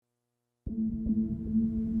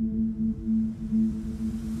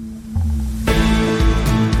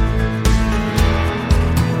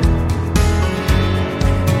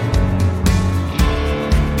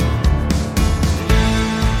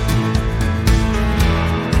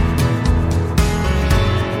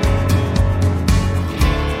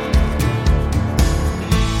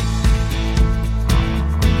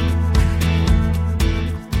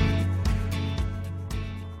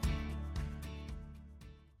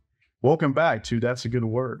Welcome back to That's a Good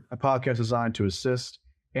Word, a podcast designed to assist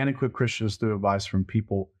and equip Christians through advice from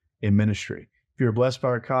people in ministry. If you're blessed by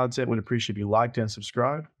our content, we'd appreciate if you liked and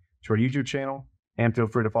subscribe to our YouTube channel, and feel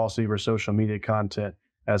free to follow some of our social media content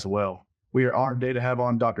as well. We are honored today to have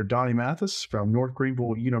on Dr. Donny Mathis from North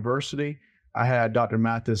Greenville University. I had Dr.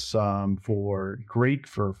 Mathis for Greek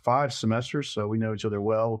for 5 semesters, so we know each other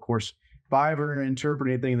well. Of course, if I ever interpret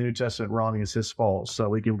anything in the New Testament wrong, it's his fault, so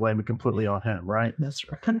we can blame it completely on him, right? That's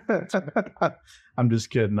right. I'm just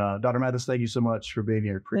kidding. Dr. Mathis, thank you so much for being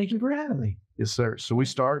here. Thank you for having me. Yes, sir. So we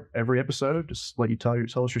start every episode, just let you tell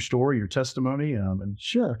us your story, your testimony, and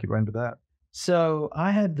Sure. get right into that. So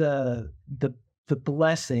I had the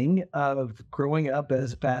blessing of growing up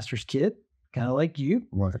as a pastor's kid, kind of like you.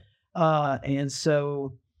 Right. And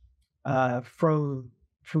so from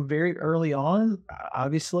very early on,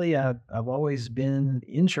 obviously I've always been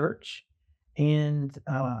in church, and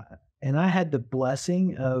I had the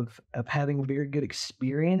blessing of having a very good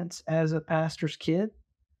experience as a pastor's kid.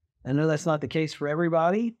 I know that's not the case for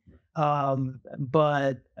everybody,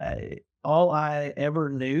 but all I ever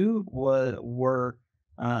knew were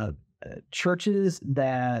churches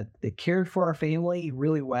that cared for our family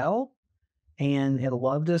really well and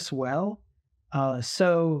loved us well.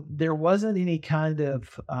 So there wasn't any kind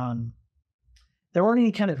of there weren't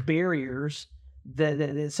any kind of barriers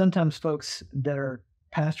that sometimes folks that are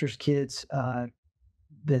pastors' kids that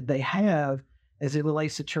they have as it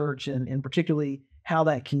relates to church, and particularly how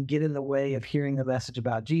that can get in the way of hearing the message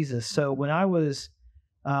about Jesus. So when I was,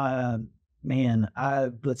 let's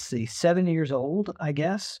see, 7 years old, I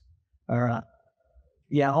guess, or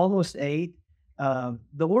almost 8. The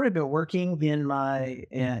Lord had been working in my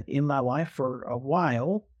life for a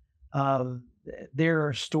while. There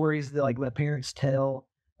are stories that, like, my parents tell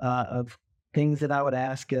of things that I would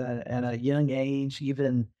ask at a young age.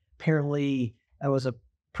 Even apparently, I was a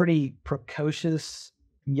pretty precocious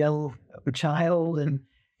young child,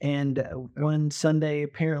 and one Sunday,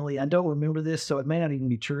 apparently, I don't remember this, so it may not even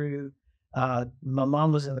be true. My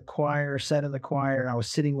mom was in the choir, sat in the choir, and I was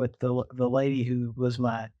sitting with the lady who was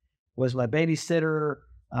my babysitter,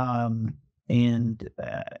 and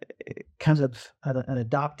kind of an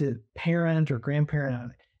adopted parent or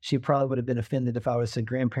grandparent. She probably would have been offended if I was a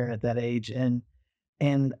grandparent at that age. And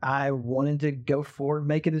I wanted to go forward and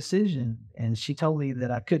make a decision. And she told me that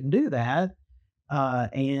I couldn't do that.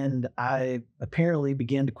 And I apparently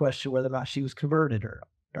began to question whether or not she was converted or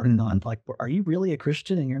not. Like, are you really a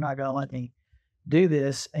Christian and you're not going to let me do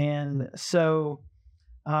this? And so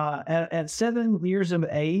at 7 years of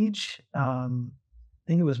age, I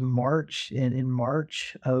think it was March, in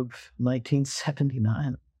March of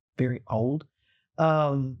 1979, very old,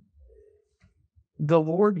 the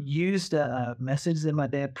Lord used a message that my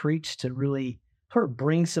dad preached to really sort of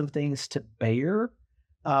bring some things to bear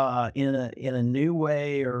in a new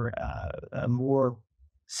way, or a more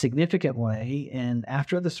significant way. And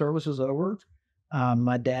after the service was over,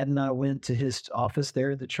 my dad and I went to his office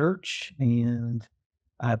there at the church, and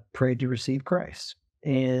I prayed to receive Christ.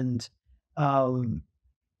 And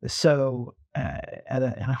so and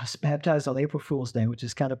I was baptized on April Fool's Day, which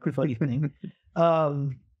is kind of a funny thing.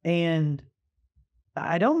 And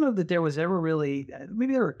I don't know that there was ever really,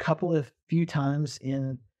 maybe there were a few times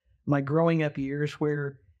in my growing up years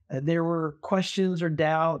where there were questions or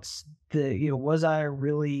doubts that, was I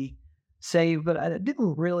really saved? But I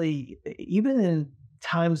didn't really, even in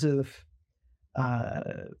times of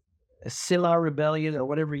semi-rebellion or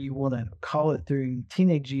whatever you want to call it through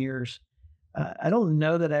teenage years, I don't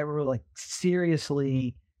know that I ever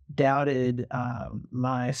seriously doubted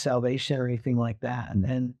my salvation or anything like that.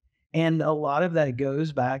 And a lot of that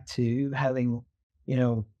goes back to having,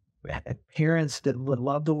 parents that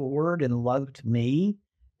loved the Lord and loved me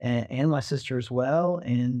and my sister as well.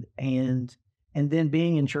 And then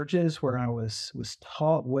being in churches where I was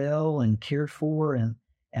taught well and cared for, and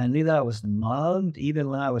I knew that I was loved even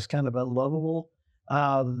when I was kind of unlovable,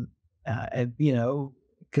 because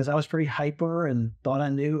I was pretty hyper and thought I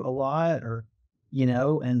knew a lot,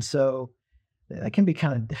 and so that can be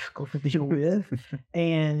kind of difficult to deal with.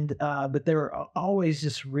 And, but they were always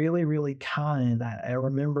just really, really kind. I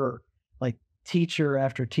remember teacher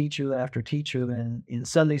after teacher after teacher in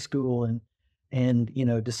Sunday school and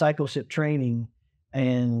discipleship training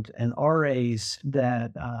and RAs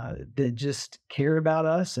that just cared about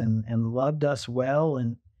us and loved us well.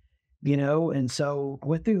 And so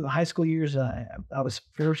went through the high school years. I was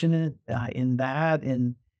fortunate in that,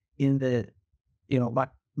 and in the,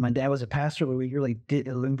 my dad was a pastor, but we really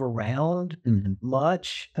didn't move around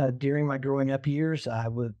much during my growing up years. I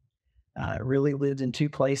really lived in 2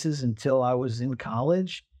 places until I was in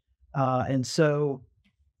college. And so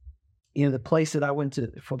the place that I went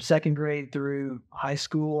to from second grade through high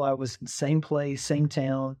school, I was in the same place, same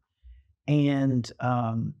town, and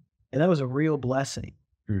that was a real blessing.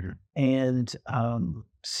 Mhm. And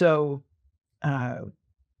so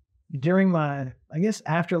during I guess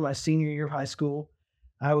after my senior year of high school,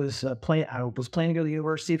 I was planning to go to the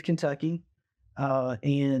University of Kentucky,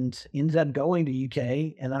 and ended up going to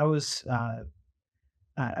UK. And I was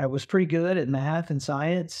pretty good at math and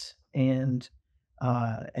science, and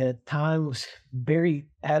at the time was very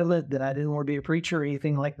adamant that I didn't want to be a preacher or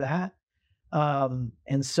anything like that.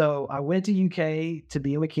 And so I went to UK to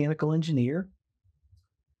be a mechanical engineer.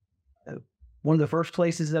 One of the first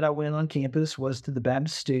places that I went on campus was to the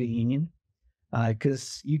Baptist Student Union,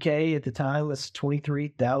 because UK at the time was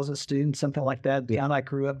 23,000 students, something like that. The town I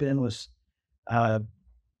grew up in was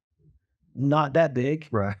not that big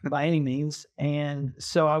Right. by any means. And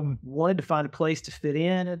so I wanted to find a place to fit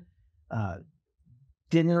in.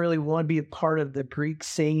 Didn't really want to be a part of the Greek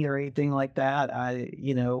scene or anything like that.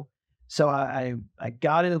 So I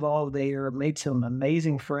got involved there, made some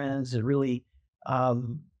amazing friends that really,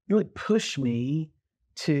 really pushed me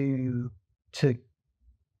to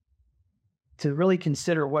really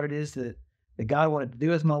consider what it is that God wanted to do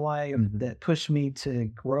with my life, that pushed me to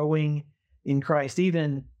growing in Christ,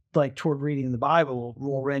 even like toward reading the Bible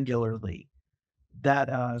more regularly.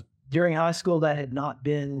 That during high school, that had not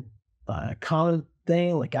been a common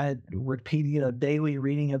thing. Like I had repeated a daily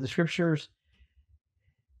reading of the scriptures.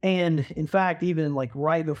 And in fact, even like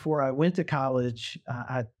right before I went to college,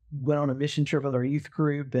 I went on a mission trip with our youth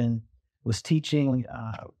group and was teaching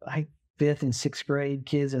fifth and sixth grade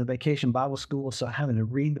kids in a vacation Bible school. So having to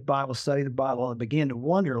read the Bible, study the Bible, and began to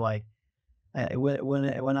wonder, like,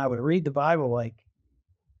 when I would read the Bible, like,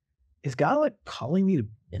 is God like calling me to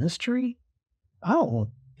ministry? I don't want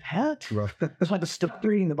that. Right. So I just stopped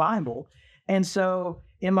reading the Bible. And so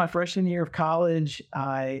in my freshman year of college,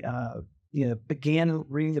 I began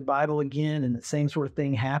reading the Bible again, and the same sort of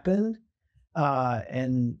thing happened.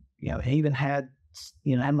 And I even had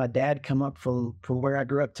my dad come up from where I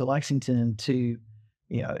grew up to Lexington to,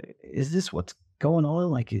 is this what's going on?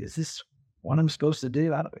 Like, is this what I'm supposed to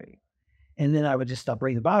do? And then I would just stop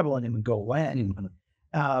reading the Bible and it would go away.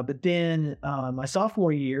 But then my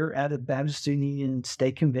sophomore year at the Baptist Student Union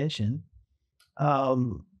State Convention,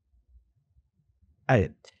 for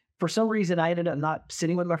some reason, I ended up not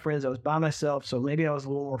sitting with my friends. I was by myself, so maybe I was a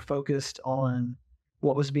little more focused on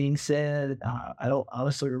what was being said. I don't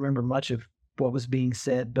honestly remember much of what was being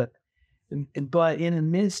said, but in the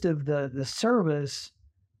midst of the service,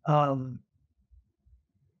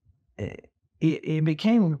 it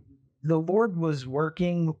became, the Lord was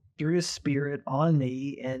working through His Spirit on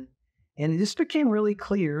me, and it just became really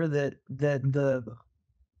clear that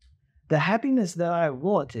the happiness that I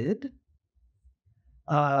wanted,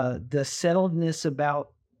 the settledness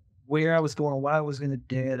about where I was going, what I was going to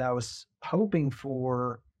do, that I was hoping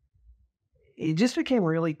for, it just became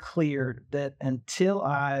really clear that until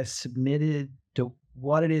I submitted to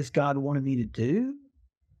what it is God wanted me to do,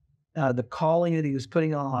 the calling that He was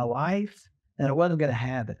putting on my life, that I wasn't going to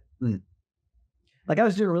have it. Like, I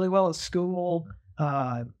was doing really well at school.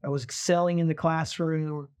 I was excelling in the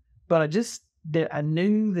classroom, but I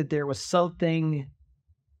knew that there was something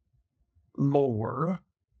more.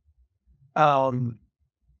 I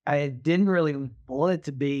didn't really want it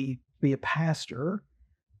to be a pastor,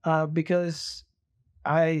 because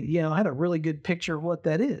I had a really good picture of what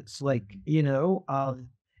that is. Like, and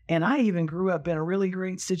I even grew up in a really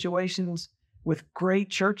great situations with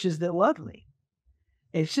great churches that loved me.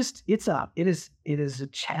 It is a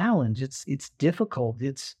challenge. It's difficult.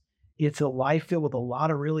 It's a life filled with a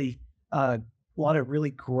lot of really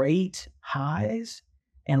great highs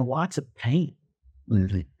and lots of pain.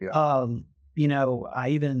 Yeah. I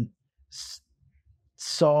even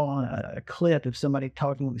saw a clip of somebody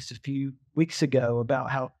talking just a few weeks ago about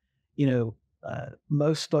how,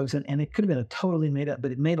 most folks, and it could have been a totally made up,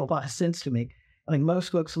 but it made a lot of sense to me. I think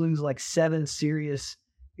most folks lose like 7 serious,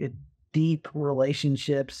 deep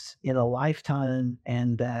relationships in a lifetime,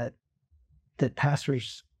 and that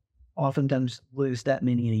pastors oftentimes lose that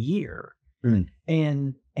many in a year.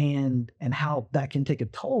 And how that can take a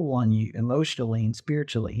toll on you emotionally and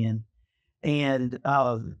spiritually. And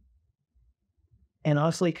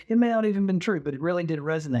honestly, it may not even been true, but it really did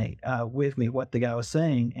resonate with me, what the guy was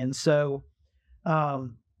saying. And so, so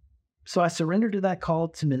I surrendered to that call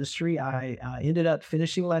to ministry. I ended up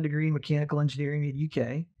finishing my degree in mechanical engineering at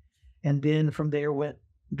UK. And then from there went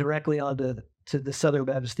directly on to the Southern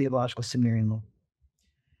Baptist Theological Seminary in Louisville.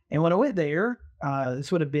 And when I went there,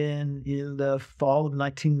 this would have been in the fall of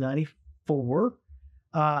 1994,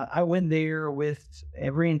 I went there with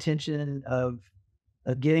every intention of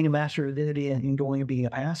getting a Master of Divinity and going and being a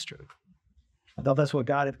pastor. I thought that's what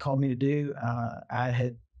God had called me to do. I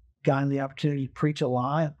had gotten the opportunity to preach a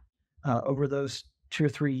lot over those 2 or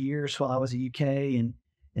 3 years while I was at UK, and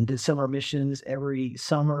did summer missions every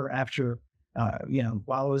summer after, while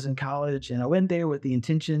I was in college. And I went there with the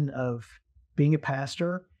intention of being a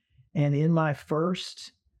pastor. And in my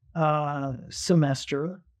first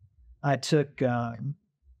semester, I took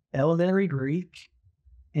elementary Greek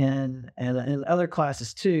and other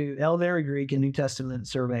classes too, elementary Greek and New Testament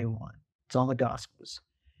Survey 1. It's on the Gospels.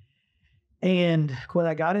 And when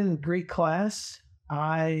I got in Greek class,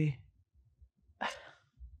 I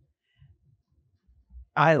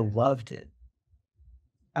loved it.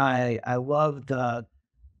 I loved I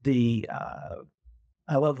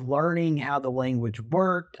loved learning how the language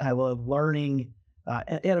worked. I loved learning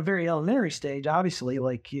at a very elementary stage, obviously,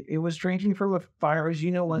 like it was drinking from a fire hose.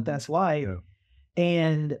 You know what that's like. Yeah.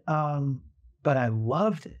 And, but I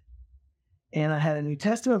loved it. And I had a New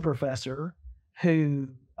Testament professor who,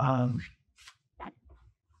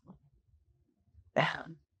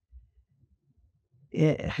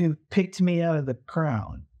 who picked me out of the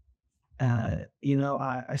crowd. I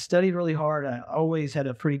studied really hard. I always had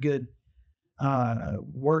a pretty good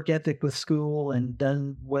work ethic with school and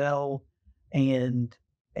done well. And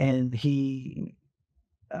he,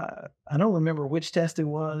 I don't remember which test it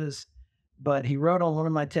was, but he wrote on one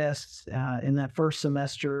of my tests in that first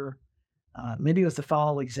semester, maybe it was the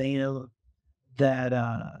fall exam, that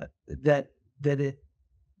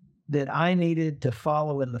I needed to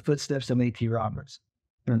follow in the footsteps of A.T. Roberts,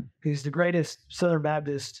 who's the greatest Southern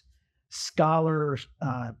Baptist scholar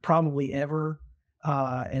probably ever,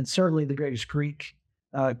 and certainly the greatest Greek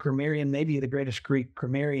grammarian, maybe the greatest Greek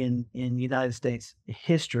grammarian in United States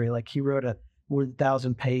history. Like he wrote a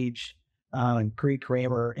 1,000-page Greek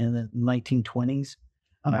grammar in the 1920s,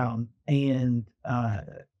 and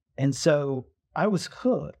so I was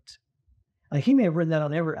hooked. Like he may have written that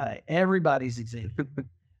on everybody's exam,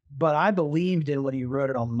 but I believed in what he wrote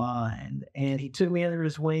it on mine, and he took me under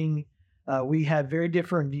his wing. We had very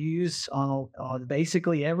different views on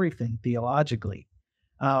basically everything theologically,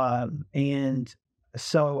 and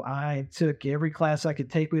so I took every class I could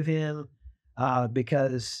take with him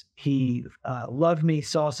because he loved me,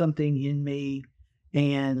 saw something in me,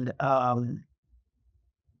 and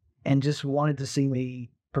just wanted to see me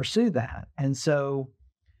pursue that. And so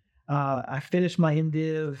I finished my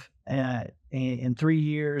MDiv in 3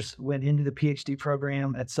 years, went into the PhD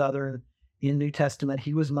program at Southern in New Testament.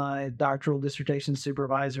 He was my doctoral dissertation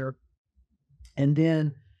supervisor. And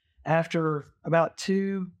then after about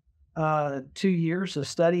two years of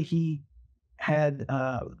study, he had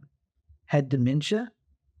dementia.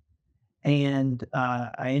 And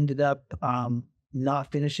I ended up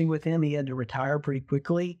not finishing with him. He had to retire pretty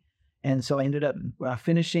quickly. And so I ended up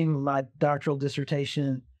finishing my doctoral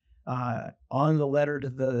dissertation on the letter to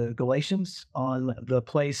the Galatians, on the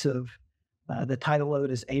place of the title of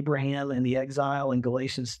it is Abraham and the Exile in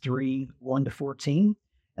Galatians 3, 1-14.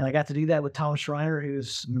 And I got to do that with Tom Schreiner,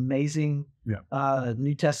 who's an amazing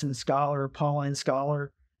New Testament scholar, Pauline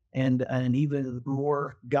scholar, and an even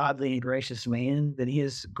more godly and gracious man than he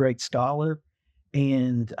is, a great scholar.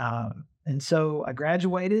 And so I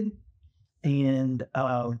graduated in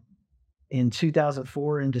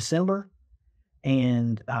 2004 in December,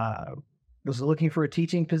 and was looking for a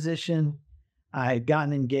teaching position. I had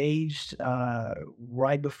gotten engaged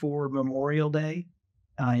right before Memorial Day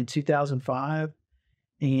in 2005.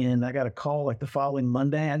 And I got a call like the following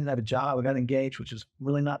Monday. I didn't have a job. I got engaged, which was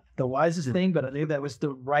really not the wisest thing, but I knew that was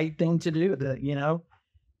the right thing to do,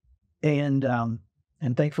 And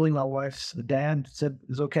thankfully my wife's dad said it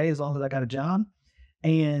was okay as long as I got a job.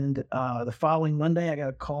 And the following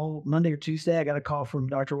Monday, Monday or Tuesday, I got a call from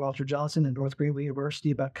Dr. Walter Johnson at North Greenville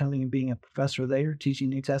University about coming and being a professor there, teaching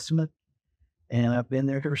New Testament. And I've been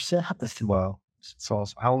there ever since. Wow. It's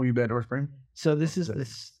awesome. How long have you been at North Greenville? So this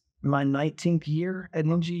is my 19th year at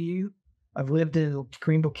NGU. I've lived in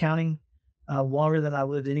Greenville County longer than I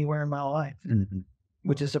lived anywhere in my life,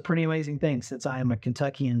 which is a pretty amazing thing since I am a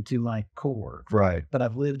Kentuckian to my core. Right. But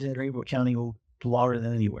I've lived in Greenville County longer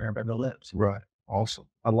than anywhere I've ever lived. Right. Awesome.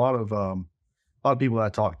 A lot of people that I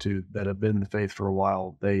talk to that have been in the faith for a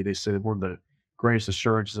while, they say that one of the greatest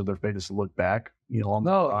assurances of their faith is to look back, on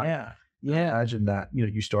the time. Yeah. Imagine that,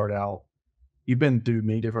 you start out, you've been through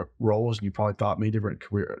many different roles, and you probably thought of many different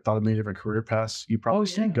career paths. You probably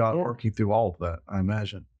see God working through all of that, I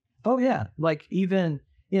imagine. Oh yeah. Like even,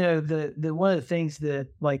 the one of the things that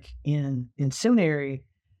like in seminary,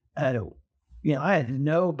 I had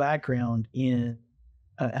no background in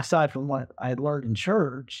aside from what I had learned in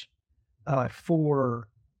church, for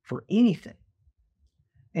anything.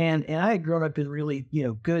 And I had grown up in really,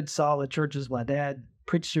 good, solid churches. My dad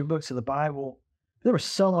preached through books of the Bible. There was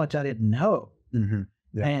so much I didn't know,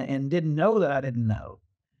 Yeah. and didn't know that I didn't know.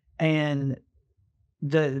 And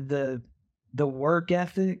the work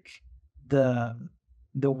ethic, the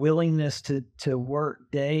willingness to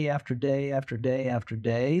work day after day after day after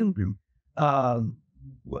day,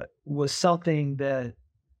 was something that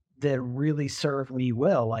really served me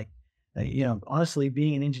well. Like, honestly,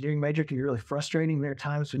 being an engineering major can be really frustrating. There are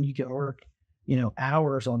times when you can work,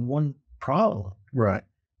 hours on one problem. Right.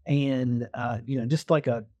 And, just like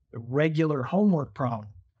a regular homework problem,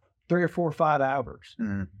 3 or 4 or 5 hours.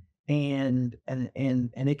 Mm-hmm. And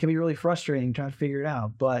it can be really frustrating trying to figure it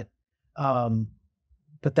out. But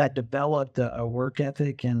that developed a work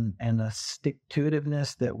ethic and a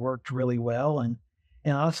stick-to-itiveness that worked really well. And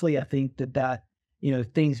honestly, I think that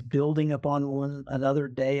things building upon one another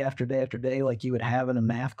day after day after day, like you would have in a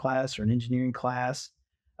math class or an engineering class,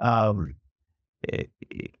 it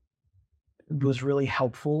was really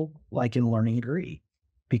helpful, like in learning a degree,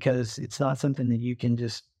 because it's not something that you can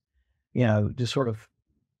just sort of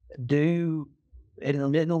do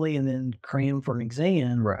intermittently and then cram for an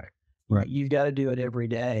exam. Right. You've got to do it every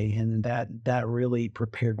day. And that really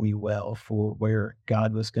prepared me well for where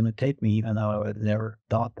God was going to take me, even though I had never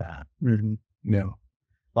thought that. Mm-hmm. Yeah.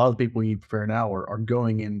 A lot of the people you prepare now are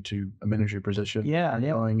going into a ministry position. Yeah.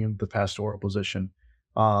 Going into the pastoral position.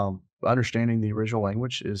 Understanding the original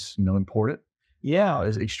language is, important. Yeah.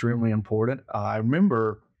 Is extremely important. I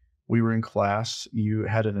remember we were in class. You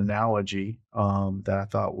had an analogy that I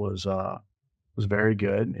thought was very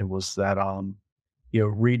good. It was that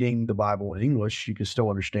reading the Bible in English, you can still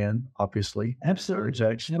understand, obviously. Absolutely.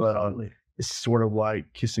 Text, but it's sort of like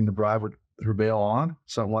kissing the bride with her veil on,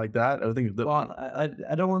 something like that. I think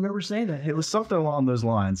I don't remember saying that. It was something along those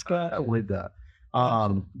lines. I believe that.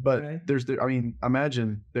 But okay.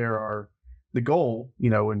 Imagine there are the goal,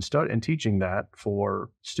 in teaching that for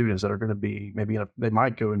students that are going to be maybe they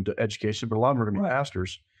might go into education, but a lot of them are going to be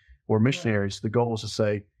pastors or missionaries. The goal is to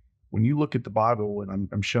say, when you look at the Bible and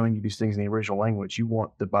I'm showing you these things in the original language, you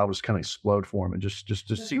want the Bible to kind of explode for them and just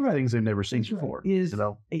see things they've never seen before.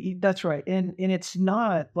 That's right. And it's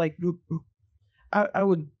not like, I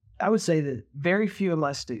would say that very few of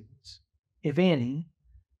my students, if any,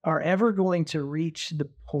 are ever going to reach the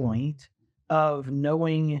point of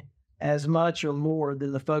knowing as much or more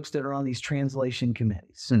than the folks that are on these translation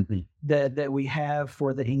committees that we have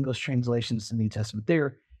for the English translations to the New Testament.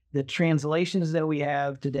 The translations that we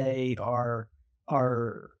have today are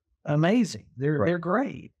amazing. They're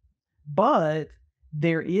great, but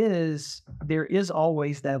there is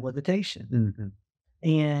always that limitation,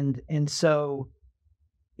 and so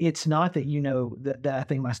it's not that that I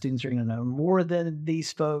think my students are going to know more than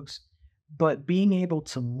these folks, but being able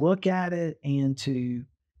to look at it and to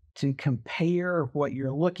compare what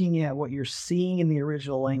you're looking at, what you're seeing in the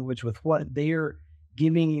original language with what they're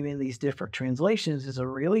giving you in these different translations is a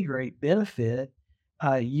really great benefit.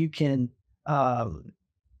 You can, where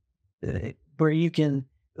you can,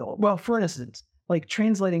 well, for instance, like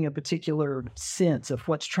translating a particular sense of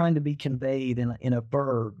what's trying to be conveyed in a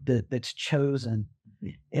verb that's chosen.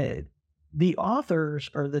 The authors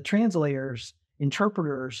or the translators,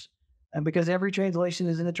 interpreters, and because every translation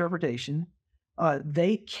is an interpretation,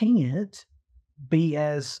 they can't be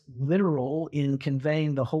as literal in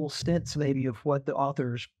conveying the whole sense maybe of what the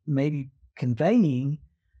author's maybe conveying,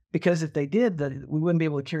 because if they did, we wouldn't be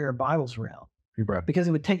able to carry our Bibles around. Right. Because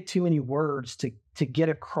it would take too many words to get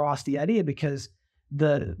across the idea, because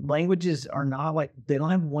the languages are not like, they don't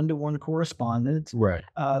have one-to-one correspondence. Right.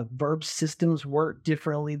 Verb systems work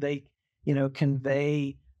differently. They,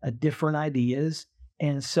 convey different ideas.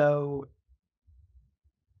 And so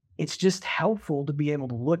it's just helpful to be able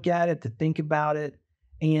to look at it, to think about it,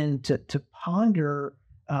 and to ponder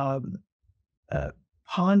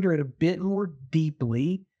it a bit more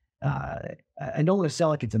deeply. I don't want to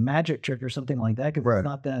sound like it's a magic trick or something like that, because it's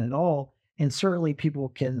not that at all. And certainly people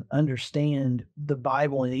can understand the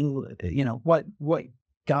Bible in English, what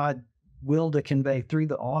God willed to convey through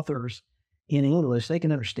the authors in English. They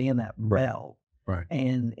can understand that well. Right.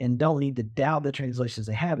 And don't need to doubt the translations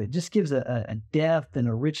they have. It just gives a depth and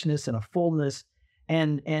a richness and a fullness.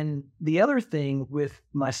 And the other thing with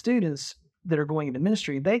my students that are going into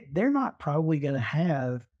ministry, they're not probably going to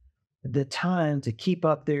have the time to keep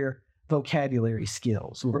up their vocabulary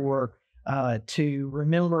skills or to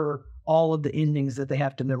remember all of the endings that they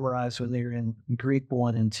have to memorize when they're in Greek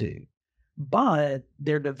 1 and 2. But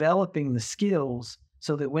they're developing the skills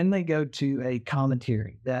so that when they go to a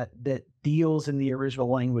commentary that deals in the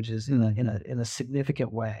original languages in a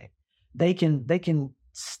significant way, they can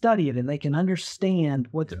study it and they can understand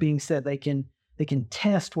what's being said. They can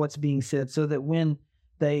test what's being said, so that when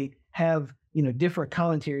they have different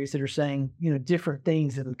commentaries that are saying different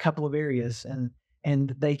things in a couple of areas,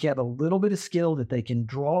 and they have a little bit of skill that they can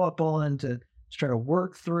draw upon to try to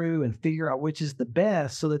work through and figure out which is the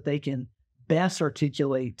best, so that they can best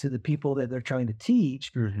articulate to the people that they're trying to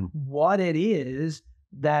teach what it is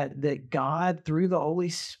that God through the Holy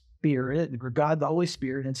Spirit, or God the Holy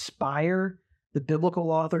Spirit, inspired the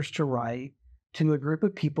biblical authors to write to a group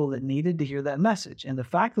of people that needed to hear that message. And the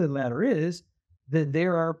fact of the matter is that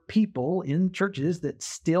there are people in churches that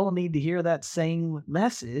still need to hear that same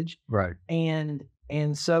message. Right. And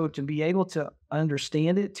so to be able to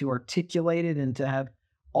understand it, to articulate it, and to have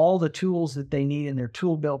all the tools that they need in their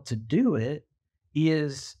tool belt to do it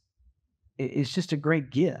is just a great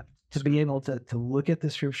gift, to be able to look at the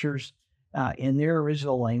scriptures in their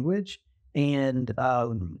original language. And I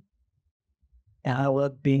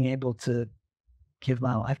love being able to give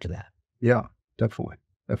my life to that. Yeah, definitely.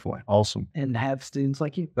 Definitely. Awesome. And have students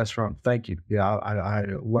like you. That's right. Thank you. Yeah, I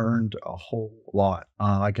learned a whole lot.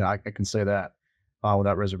 I can say that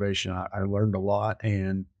without reservation. I learned a lot,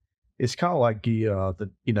 and it's kind of like the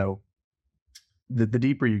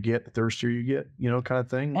deeper you get, the thirstier you get, kind of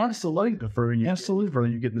thing. Absolutely. The further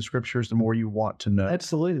you get in the scriptures, the more you want to know.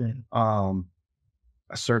 Absolutely.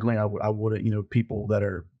 Certainly, I wouldn't. People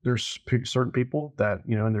that there's certain people that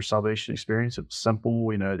in their salvation experience, it's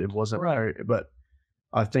simple. It wasn't very, but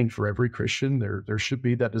I think for every Christian, there should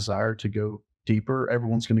be that desire to go deeper.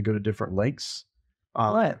 Everyone's going to go to different lengths.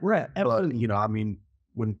 Right. Absolutely. But,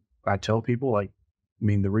 when I tell people,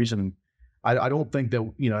 the reason I don't think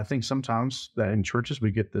that, I think sometimes that in churches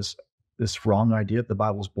we get this wrong idea that the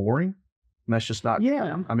Bible's boring. And that's just not.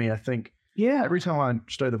 Yeah. I think every time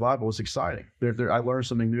I study the Bible, it's exciting. I learn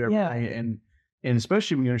something new every day. And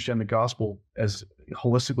especially when you understand the gospel as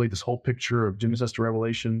holistically, this whole picture of Genesis to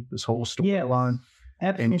Revelation, this whole storyline.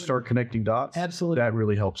 Absolutely. And you start connecting dots. Absolutely. That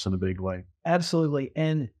really helps in a big way. Absolutely.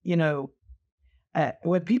 And,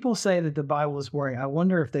 when people say that the Bible is boring, I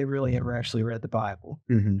wonder if they really ever actually read the Bible.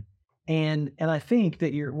 Mm-hmm. And I think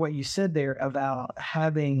that what you said there about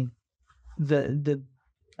having the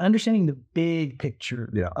understanding the big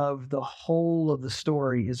picture of the whole of the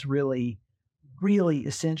story is really, really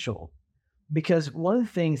essential. Because one of the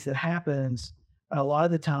things that happens a lot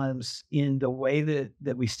of the times in the way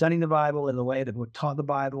that we study the Bible, and the way that we're taught the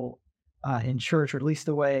Bible in church, or at least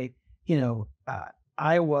the way,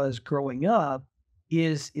 I was growing up,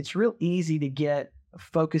 is it's real easy to get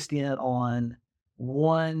focused in on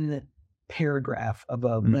one paragraph of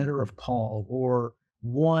a letter of Paul, or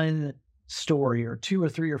one story, or 2 or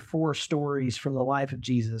 3 or 4 stories from the life of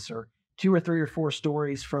Jesus, or 2 or 3 or 4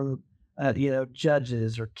 stories from,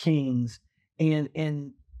 Judges or Kings.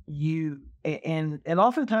 And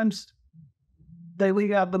oftentimes they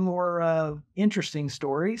leave out the more interesting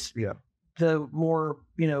stories, the more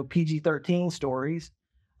PG-13 stories,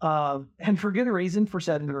 and for good reason, for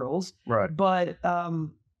 7 girls, right?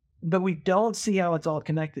 But we don't see how it's all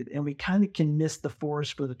connected, and we kind of can miss the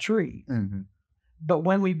forest for the trees. Mm-hmm. But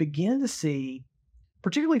when we begin to see,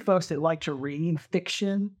 particularly folks that like to read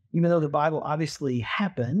fiction, even though the Bible obviously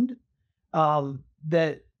happened,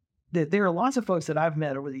 that there are lots of folks that I've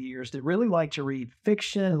met over the years that really like to read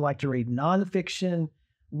fiction, like to read nonfiction,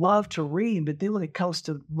 love to read, but then when it comes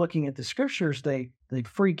to looking at the scriptures, they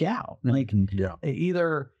freak out.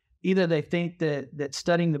 Either they think that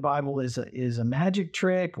studying the Bible is a magic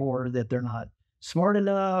trick, or that they're not smart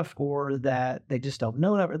enough, or that they just don't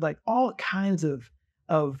know enough, like all kinds of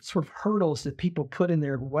sort of hurdles that people put in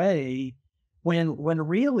their way, when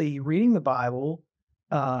really reading the Bible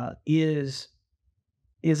is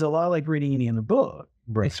a lot like reading any other book.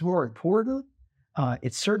 Right. It's more important.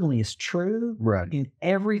 It certainly is true in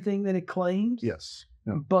everything that it claims. Yes.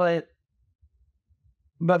 Yeah. But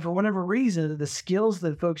for whatever reason, the skills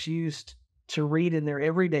that folks used to read in their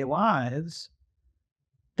everyday lives,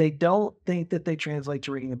 they don't think that they translate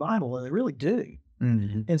to reading the Bible, and they really do.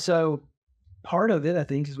 Mm-hmm. And so part of it, I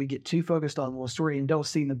think, is we get too focused on one story and don't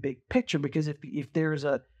see the big picture. Because if there's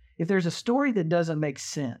a story that doesn't make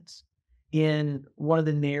sense in one of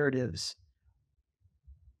the narratives,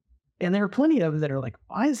 and there are plenty of them that are like,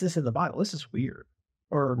 why is this in the Bible? This is weird,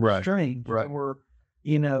 or strange, or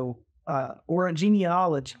or a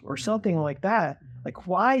genealogy or something like that. Like,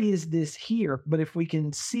 why is this here? But if we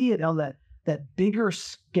can see it on that bigger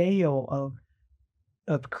scale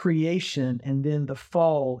of creation, and then the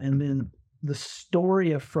fall, and then the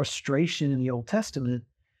story of frustration in the Old Testament,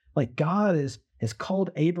 like God is has called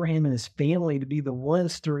Abraham and his family to be the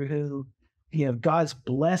ones through whom, God's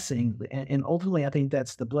blessing, and ultimately I think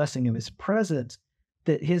that's the blessing of his presence,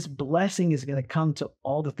 that his blessing is going to come to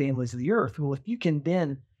all the families of the earth. Well, if you can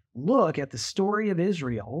then look at the story of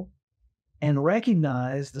Israel and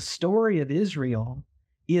recognize the story of Israel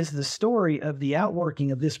is the story of the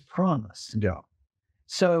outworking of this promise. Yeah.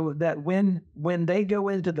 So that when they go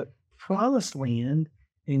into the promised land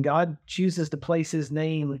and God chooses to place his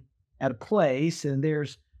name at a place, and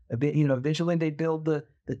there's a bit, eventually they build the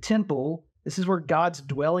temple. This is where God's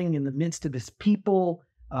dwelling in the midst of his people.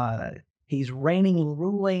 He's reigning and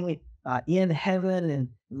ruling in heaven, and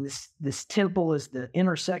this temple is the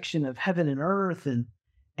intersection of heaven and earth,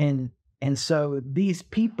 and so these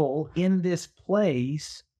people in this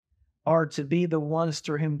place are to be the ones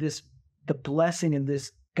through whom the blessing of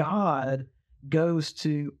this God goes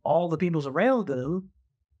to all the peoples around them.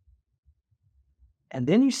 And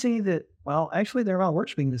then you see that, well, actually they're not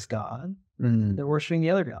worshiping this God. They're worshiping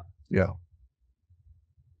the other God. Yeah.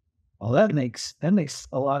 Well, that makes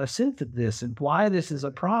a lot of sense of this and why this is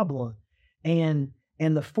a problem. And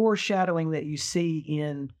the foreshadowing that you see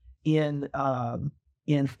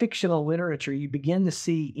in fictional literature, you begin to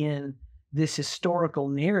see in this historical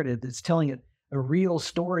narrative that's telling a real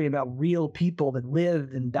story about real people that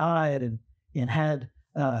lived and died and had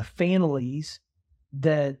families,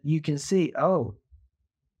 that you can see, oh,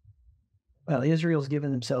 well, Israel's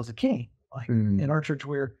given themselves a king. Like in our church,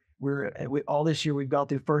 we all this year we've gone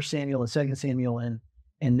through 1 Samuel and 2 Samuel, and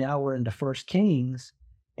now we're into 1 Kings.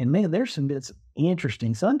 And man, there's some bits of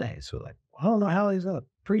interesting Sundays. So like, I don't know how he's going to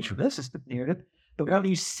preach for this is the narrative. But when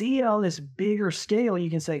you see it on this bigger scale, you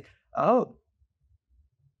can say, oh,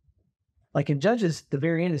 like in Judges, the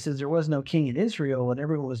very end, it says there was no king in Israel and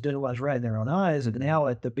everyone was doing what was right in their own eyes. And now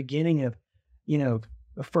at the beginning of,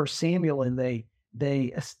 1 Samuel, and they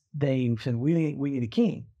said, we need a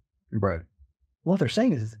king. Right. What they're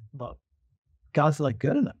saying is, look, God's like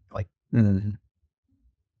good enough. Like, we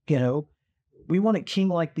want a king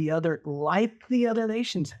like the other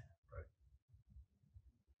nations. Right.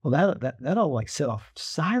 Well, that'll like set off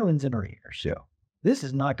sirens in our ears. Yeah. This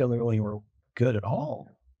is not going to really work good at all.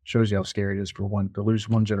 Shows you how scary it is for one to lose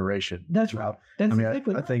one generation. That's right. That's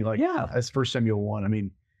exactly I think yeah. That's 1 Samuel 1. I mean,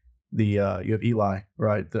 you have Eli,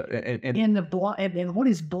 right? And what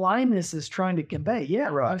his blindness is trying to convey. Yeah,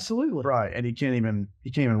 right. Absolutely. Right. And he can't even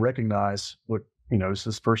recognize what, it's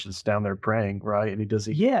this person's down there praying, right? And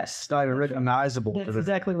yes. It's not even recognizable. That's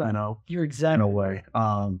exactly right. You're exactly in a way.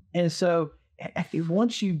 And so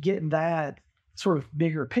once you get that sort of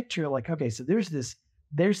bigger picture, like, okay, so there's this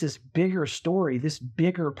bigger story, this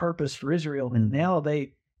bigger purpose for Israel, and now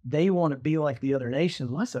they want to be like the other nations.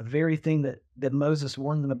 Well, that's the very thing that Moses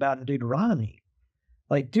warned them about in Deuteronomy.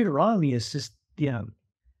 Like Deuteronomy is just,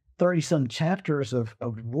 30-some chapters of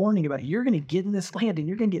warning about you're going to get in this land and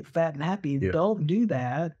you're going to get fat and happy. Yeah. Don't do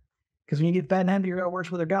that, because when you get fat and happy, you're going to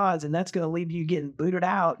worship other gods, and that's going to lead to you getting booted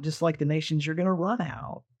out, just like the nations you're going to run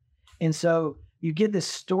out. And so you get this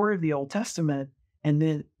story of the Old Testament, and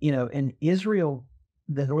then, in Israel,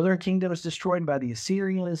 the northern kingdom is destroyed by the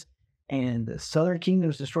Assyrians, and the southern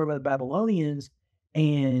kingdom is destroyed by the Babylonians,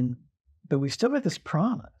 but we still got this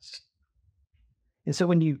promise. And so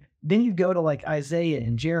when you go to like Isaiah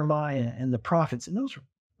and Jeremiah and the prophets, and those are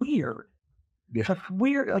weird. Yeah. Like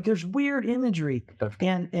weird, like there's weird imagery. But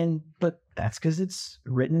that's because it's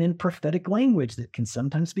written in prophetic language that can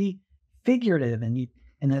sometimes be figurative. And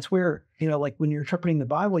that's where, like when you're interpreting the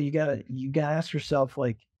Bible, you gotta ask yourself,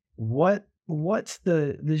 like, what's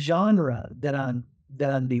the genre that I'm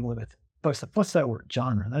dealing with? What's that word?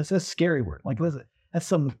 Genre. That's a scary word. Like, what is it? That's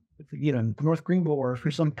some, North Greenville or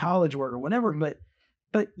for some college word or whatever.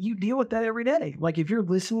 But you deal with that every day. Like if you're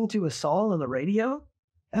listening to a song on the radio,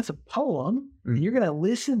 that's a poem. Mm-hmm. And you're going to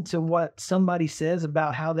listen to what somebody says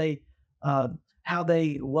about how they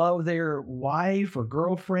love their wife or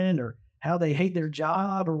girlfriend, or how they hate their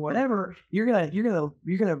job or whatever. You're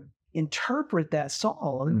gonna interpret that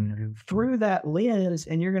song through that lens,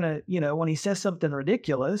 and you're gonna, when he says something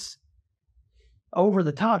ridiculous, over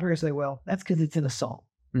the top, you're gonna say, well, that's because it's in a song.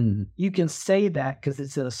 Mm-hmm. You can say that because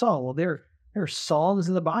it's in a song. Well, there are songs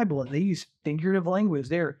in the Bible, and they use figurative language.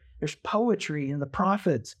 There's poetry in the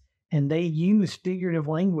prophets, and they use figurative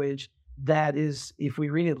language that is, if we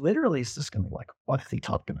read it literally, it's just gonna be like, what is he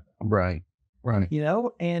talking about? Right.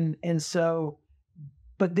 And so,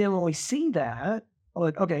 but then when we see that,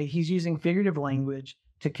 like, okay, he's using figurative language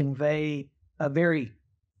to convey a very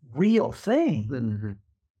real thing. Mm-hmm.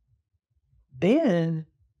 Then,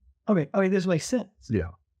 okay, this makes sense.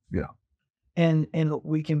 Yeah. And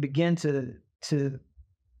we can begin to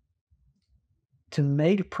to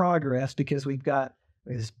make progress because we've got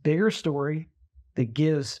this bigger story that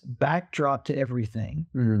gives backdrop to everything.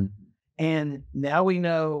 Mm-hmm. And now we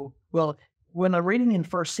know, well, when I'm reading in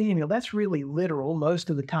 1 Samuel, that's really literal most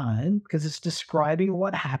of the time because it's describing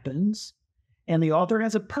what happens and the author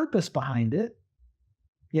has a purpose behind it.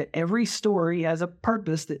 Yet every story has a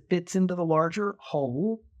purpose that fits into the larger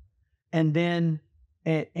whole. And then,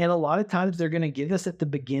 and a lot of times they're going to give us at the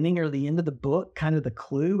beginning or the end of the book kind of the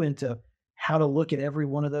clue into how to look at every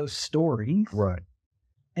one of those stories. Right.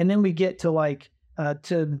 And then we get to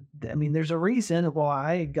there's a reason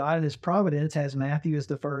why God in his providence has Matthew as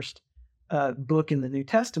the first book in the New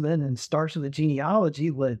Testament and starts with a genealogy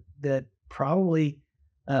that probably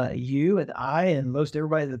you and I and most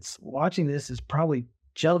everybody that's watching this is probably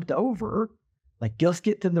jumped over. Like, let's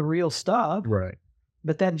get to the real stuff. Right.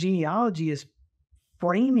 But that genealogy is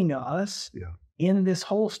framing us in this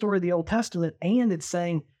whole story of the Old Testament, and it's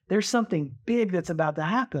saying there's something big that's about to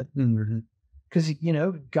happen. Mm-hmm. Because,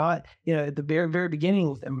 God, at the very, very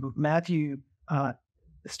beginning, Matthew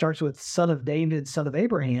starts with son of David, son of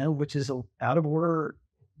Abraham, which is out of order,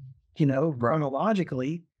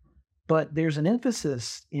 chronologically. But there's an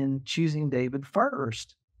emphasis in choosing David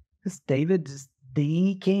first. Because David is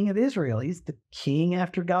the king of Israel. He's the king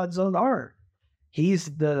after God's own heart. He's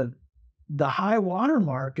the high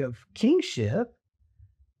watermark of kingship,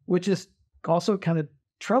 which is also kind of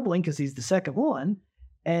troubling because he's the second one.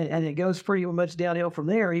 And it goes pretty much downhill from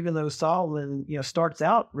there, even though Solomon, starts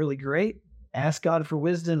out really great, asks God for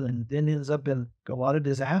wisdom, and then ends up in a lot of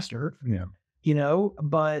disaster. Yeah.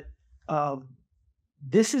 But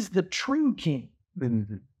this is the true king,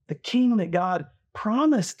 Mm-hmm. the king that God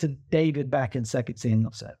promised to David back in 2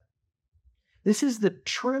 Samuel 7. This is the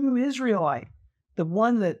true Israelite, the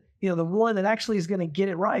one that actually is going to get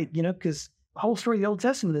it right, because the whole story of the Old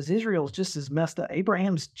Testament is Israel is just as messed up.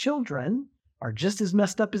 Abraham's children are just as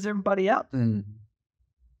messed up as everybody else. Mm-hmm.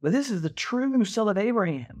 But this is the true son of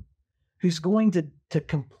Abraham who's going to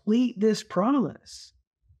complete this promise.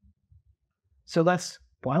 So that's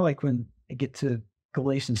why, like, when I get to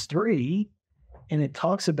Galatians 3 and it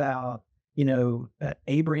talks about,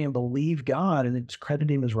 Abraham believed God and it's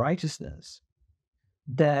credited him as righteousness,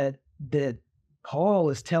 that Paul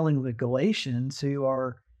is telling the Galatians, who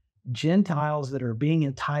are Gentiles that are being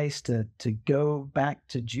enticed to go back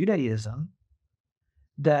to Judaism,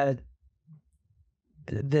 that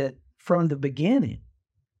from the beginning,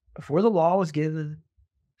 before the law was given,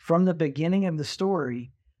 from the beginning of the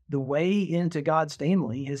story, the way into God's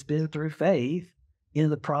family has been through faith in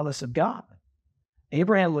the promise of God.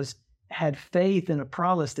 Abraham had faith in a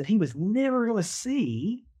promise that he was never going to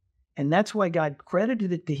see, and that's why God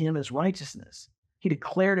credited it to him as righteousness. He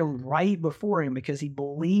declared him right before him because he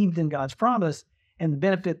believed in God's promise. And the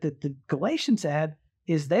benefit that the Galatians had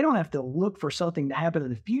is they don't have to look for something to happen in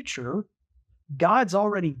the future. God's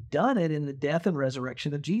already done it in the death and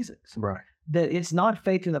resurrection of Jesus. Right. That it's not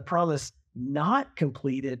faith in the promise not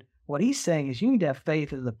completed. What he's saying is you need to have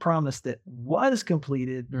faith in the promise that was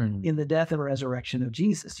completed in the death and resurrection of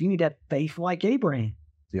Jesus. You need to have faith like Abraham.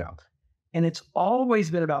 Yeah. And it's always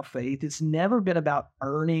been about faith. It's never been about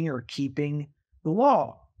earning or keeping the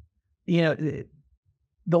law. The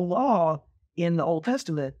law in the Old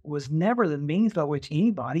Testament was never the means by which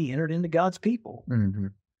anybody entered into God's people. Mm-hmm.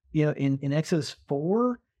 In Exodus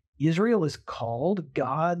 4, Israel is called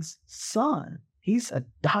God's son. He's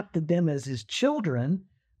adopted them as his children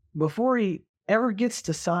before he ever gets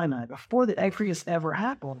to Sinai, before the Exodus ever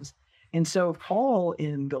happens. And so Paul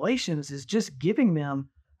in Galatians is just giving them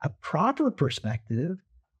a proper perspective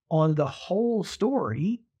on the whole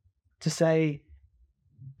story to say,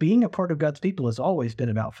 being a part of God's people has always been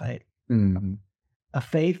about faith. Mm-hmm. A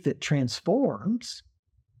faith that transforms,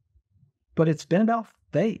 but it's been about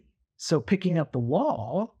faith. So picking up the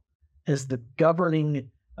law as the governing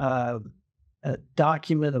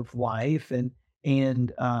document of life and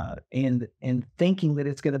thinking that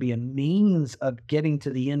it's going to be a means of getting to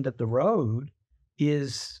the end of the road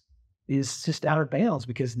is just out of bounds,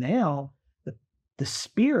 because now the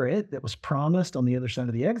Spirit that was promised on the other side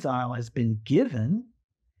of the exile has been given.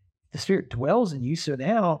 The Spirit dwells in you. So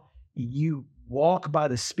now you walk by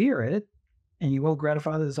the Spirit and you won't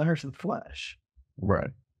gratify the desires of the flesh.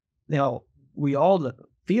 Right. Now, we all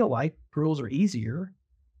feel like rules are easier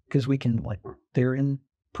because we can, they're in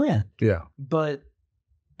print. Yeah. But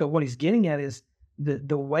what he's getting at is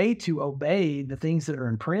the way to obey the things that are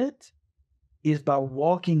in print is by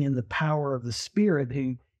walking in the power of the Spirit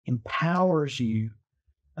who empowers you.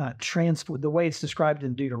 The way it's described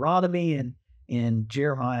in Deuteronomy and in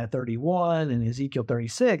Jeremiah 31 and Ezekiel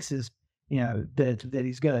 36 that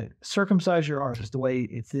he's going to circumcise your heart, is the way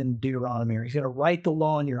it's in Deuteronomy, or he's going to write the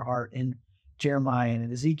law in your heart in Jeremiah, and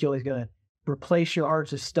in Ezekiel, he's going to replace your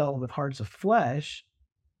hearts of stone with hearts of flesh.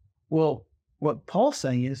 Well, what Paul's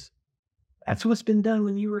saying is that's what's been done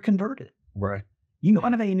when you were converted. Right. You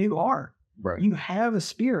have a new heart. Right. You have a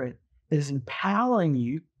spirit that is empowering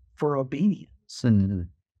you for obedience. Mm-hmm.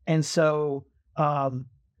 And so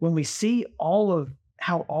when we see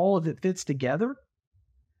how all of it fits together,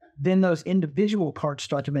 then those individual parts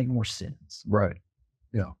start to make more sense. Right.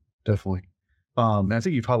 Yeah, definitely. And I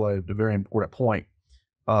think you've highlighted a very important point,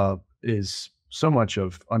 is so much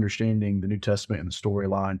of understanding the New Testament and the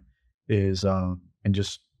storyline is, and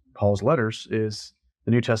just Paul's letters, is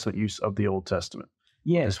the New Testament use of the Old Testament.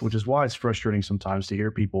 Yes. Which is why it's frustrating sometimes to hear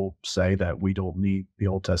people say that we don't need the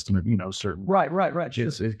Old Testament, certain. Right.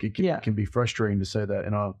 It can be frustrating to say that.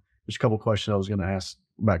 And there's a couple of questions I was going to ask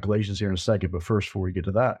about Galatians here in a second, but first, before we get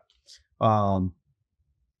to that,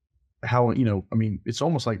 it's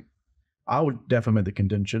almost like I would definitely make the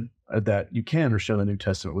contention that you can understand the New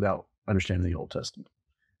Testament without understanding the Old Testament.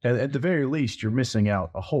 And at the very least, you're missing out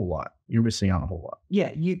a whole lot.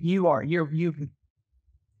 Yeah, you are.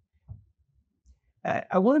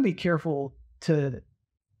 I want to be careful to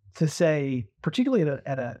say, particularly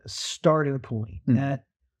at a starting point,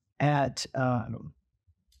 at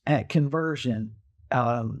conversion,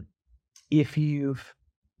 if you've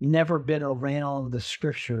never been around the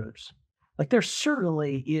scriptures, like there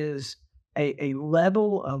certainly is a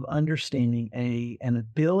level of understanding, an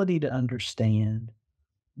ability to understand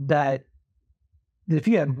that if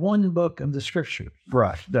you had one book of the scriptures,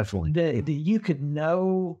 right, definitely, that you could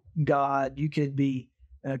know God, you could be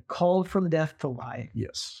called from death to life.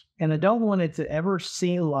 Yes. And I don't want it to ever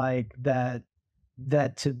seem like that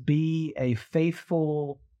to be a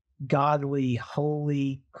faithful, godly,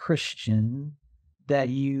 holy Christian, that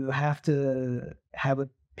you have to have a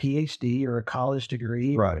PhD or a college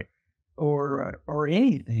degree, right, or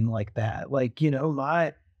anything like that. Like,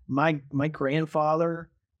 my grandfather,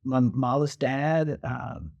 my Mathis dad,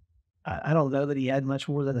 I don't know that he had much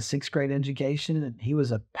more than a 6th grade education, and he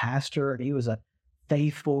was a pastor, and he was a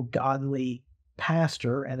faithful, godly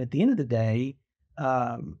pastor. And at the end of the day,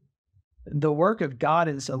 the work of God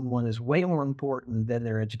in someone is way more important than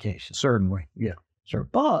their education. Certainly, yeah, sure.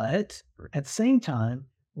 But at the same time,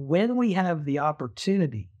 when we have the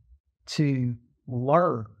opportunity to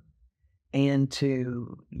learn and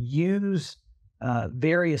to use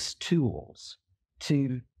various tools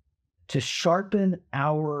to sharpen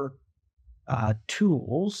our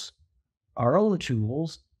our own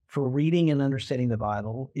tools for reading and understanding the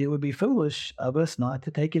Bible, it would be foolish of us not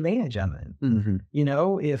to take advantage of it. Mm-hmm.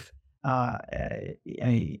 If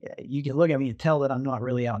you can look at me and tell that I'm not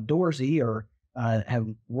really outdoorsy or have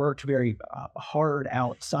worked very hard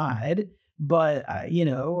outside, but I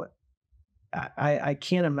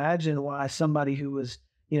can't imagine why somebody who was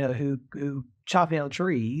who chopped down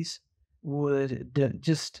trees would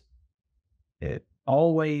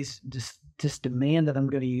always just demand that I'm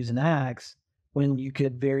going to use an axe when you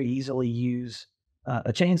could very easily use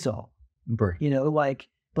a chainsaw. Right.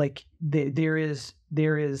 There is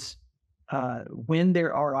when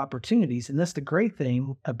there are opportunities, and that's the great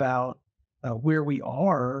thing about where we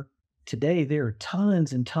are today. There are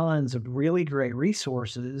tons and tons of really great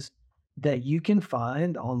resources that you can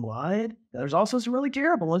find online. There's also some really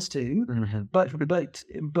terrible ones too. Mm-hmm.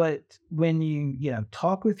 But when you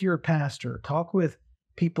talk with your pastor, talk with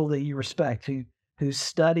people that you respect who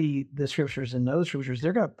study the scriptures and know the scriptures,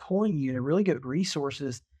 they're going to point you to really good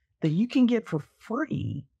resources that you can get for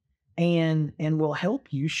free and will help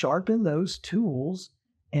you sharpen those tools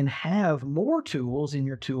and have more tools in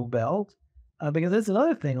your tool belt. Because that's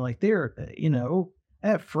another thing, like I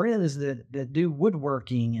have friends that do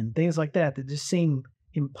woodworking and things like that just seem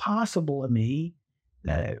impossible to me,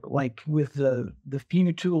 like with the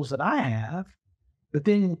few tools that I have. But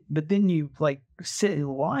then you like sit and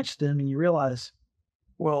watch them and you realize,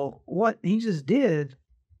 well, what he just did,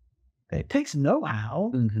 it takes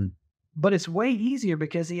know-how, mm-hmm. but it's way easier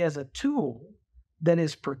because he has a tool that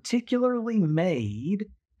is particularly made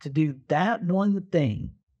to do that one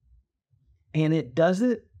thing. And it does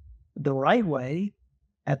it the right way,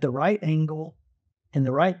 at the right angle, in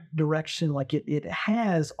the right direction. Like it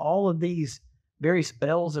has all of these various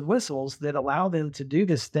bells and whistles that allow them to do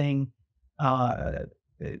this thing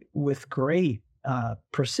with great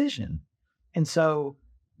precision. And so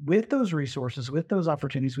with those resources, with those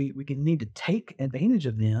opportunities, we can need to take advantage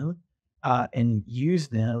of them and use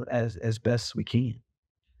them as best we can.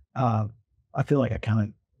 I feel like I kind of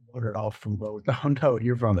wandered off from low. Oh, no,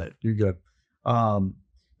 you're from it. You're good.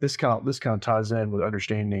 this kind of ties in with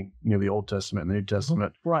understanding, the Old Testament and the New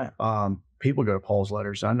Testament. Right. People go to Paul's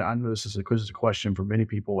letters. I know this is a question for many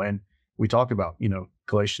people, and we talk about,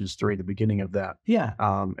 Galatians 3, the beginning of that. Yeah.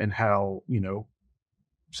 And how,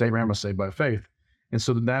 save Abraham was saved by faith. And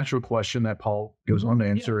so the natural question that Paul goes on to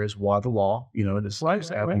answer is why the law, and it's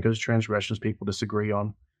happening because transgressions, people disagree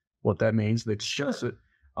on what that means. They discuss it.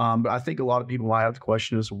 But I think a lot of people might have the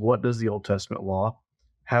question is, what does the Old Testament law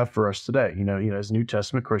have for us today? As New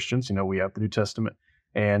Testament Christians, we have the New Testament,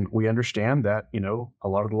 and we understand that, a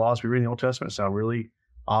lot of the laws we read in the Old Testament sound really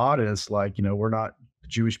odd. And it's like, we're not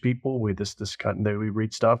Jewish people. We we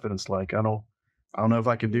read stuff and it's like, I don't know if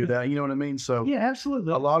I can do that. You know what I mean? So yeah,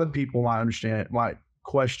 absolutely. A lot of people might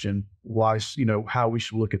question why, how we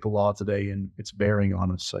should look at the law today and its bearing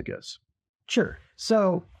on us, I guess. Sure.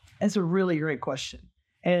 So that's a really great question.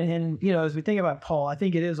 And as we think about Paul, I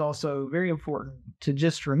think it is also very important to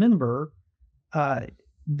just remember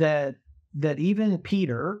that even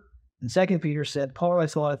Peter in 2 Peter said, Paul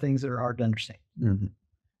writes a lot of things that are hard to understand. Mm-hmm.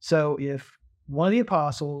 So if one of the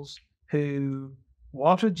apostles who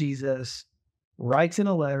walked with Jesus writes in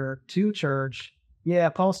a letter to a church, yeah,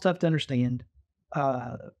 Paul's tough to understand,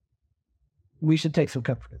 we should take some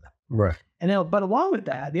comfort in that. Right. But along with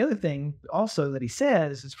that, the other thing also that he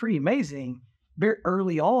says is pretty amazing. Very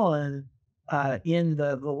early on in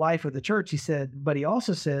the life of the church, he said, but he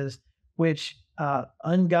also says, which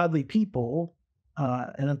ungodly people,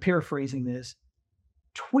 and I'm paraphrasing this,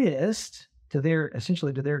 twist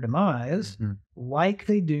essentially to their demise, mm-hmm. like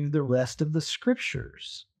they do the rest of the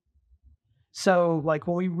scriptures. So like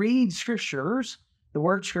when we read scriptures, the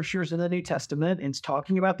word scriptures in the New Testament, and it's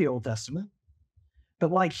talking about the Old Testament.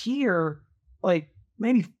 But like here, like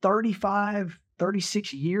maybe 35,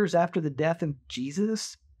 36 years after the death of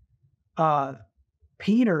Jesus,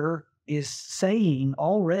 Peter is saying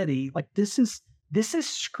already, like this is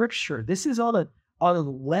scripture. This is on a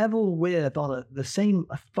level with, the same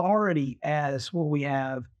authority as what we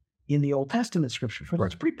have in the Old Testament scriptures. Right.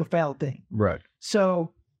 It's a pretty profound thing. Right.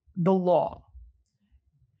 So the law.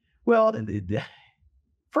 Well,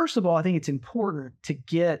 first of all, I think it's important to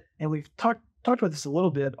get, and we've talked about this a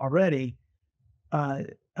little bit already,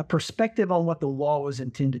 a perspective on what the law was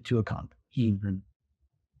intended to accomplish. Mm-hmm.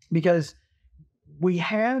 Because we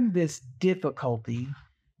have this difficulty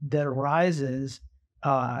that arises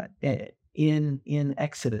in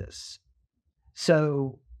Exodus.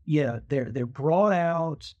 So yeah, they're brought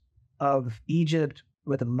out of Egypt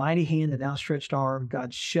with a mighty hand and outstretched arm.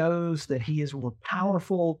 God shows that he is more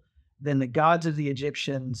powerful than the gods of the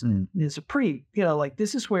Egyptians. Mm. It's a pretty,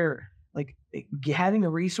 this is where having the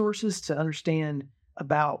resources to understand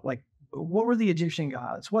about what were the Egyptian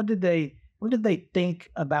gods? What did they think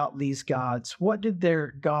about these gods? What did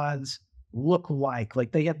their gods look like?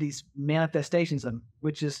 Like they have these manifestations of them,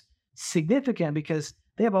 which is significant because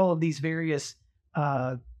they have all of these various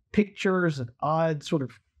pictures and odd sort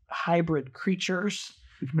of hybrid creatures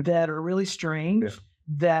that are really strange. Yeah.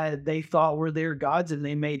 That they thought were their gods, and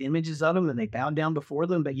they made images of them and they bowed down before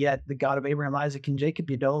them. But yet the God of Abraham, Isaac, and Jacob,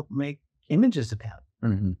 you don't make images of him.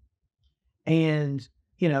 Mm-hmm. And,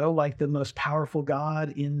 like the most powerful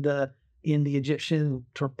God in the Egyptian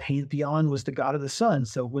pantheon was the God of the sun.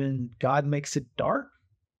 So when God makes it dark,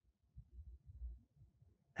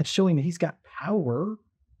 that's showing that he's got power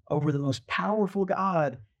over the most powerful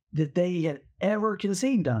God that they had ever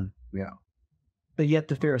conceived on. Yeah. But yet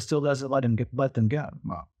the Pharaoh still doesn't let them go.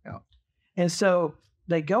 Wow. Yeah. And so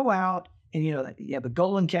they go out, and you have the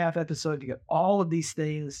golden calf episode. You got all of these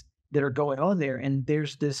things that are going on there, and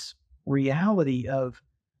there's this reality of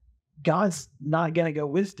God's not going to go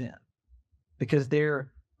with them because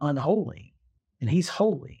they're unholy, and he's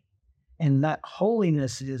holy, and that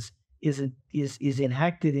holiness is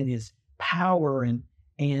enacted in his power,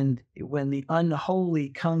 and when the unholy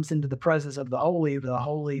comes into the presence of the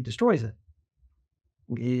holy destroys it.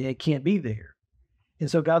 It can't be there.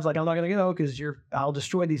 And so God's like, I'm not going to go because I'll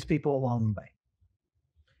destroy these people along the way.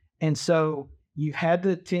 And so you had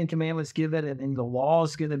the 10 Commandments given, and the law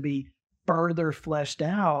is going to be further fleshed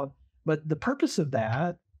out. But the purpose of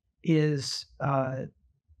that is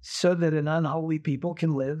so that an unholy people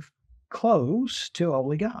can live close to a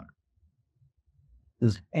holy God.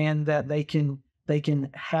 And that they can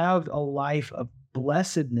have a life of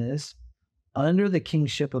blessedness under the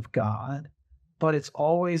kingship of God, but it's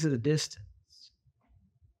always at a distance.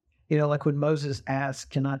 Like when Moses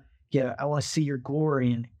asked, I want to see your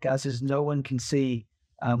glory. And God says, no one can see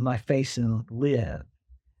my face and live.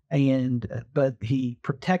 But he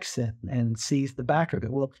protects it and sees the back of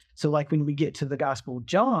it. Well, so like when we get to the Gospel of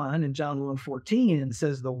John, in John 1:14, it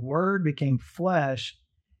says the Word became flesh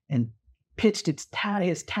and pitched his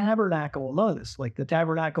tabernacle among us, like the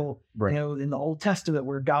tabernacle, Right. in the Old Testament,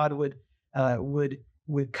 where God would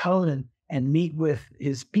come and meet with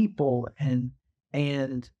his people, and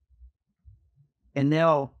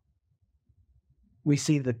now we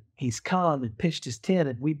see that he's come and pitched his tent,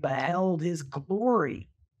 and we beheld his glory.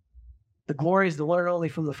 The glory is the one and only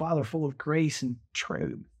from the Father, full of grace and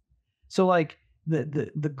truth. So like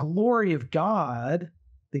the glory of God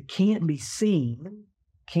that can't be seen,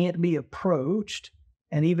 can't be approached.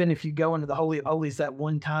 And even if you go into the Holy of Holies that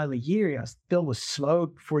one time a year, it's filled with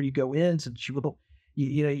smoke before you go in, so that you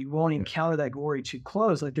won't encounter that glory too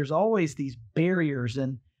close. Like there's always these barriers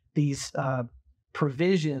and these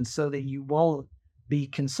provisions so that you won't be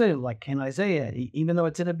consumed. Like in Isaiah, even though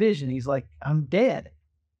it's in a vision, he's like, I'm dead.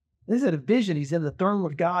 This is a vision. He's in the throne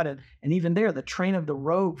of God, and even there, the train of the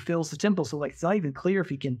robe fills the temple. So like, it's not even clear if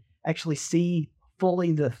he can actually see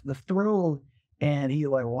fully the throne. And he's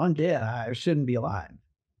like, well, I'm dead. I shouldn't be alive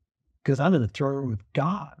because I'm in the throne with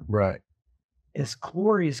God. Right. It's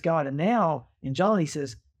glorious God. And now in John, he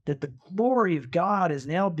says that the glory of God has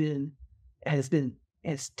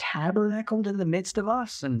tabernacled in the midst of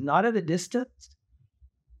us and not at a distance.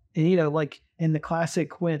 And, like in the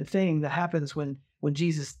classic thing that happens when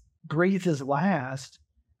Jesus breathes his last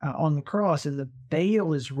on the cross and the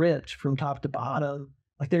veil is ripped from top to bottom.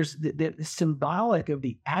 Like there's the symbolic of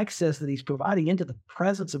the access that he's providing into the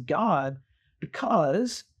presence of God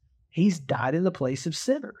because he's died in the place of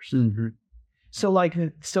sinners. Mm-hmm. So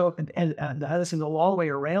and I listened all the way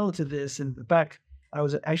around to this. And in fact, I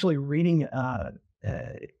was actually reading,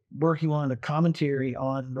 working on a commentary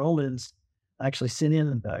on Romans. I actually sent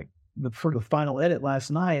in for the final edit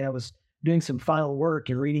last night. I was doing some final work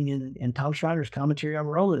and reading in Tom Schreiner's commentary on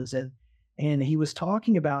Romans, and he was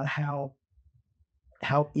talking about how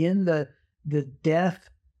in the death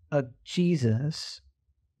of Jesus,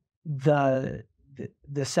 the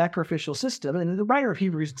sacrificial system, and the writer of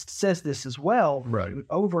Hebrews says this as well, right,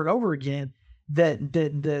 over and over again, that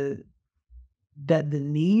the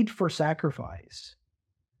need for sacrifice,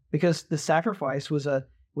 because the sacrifice was a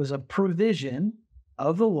provision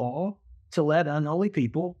of the law to let unholy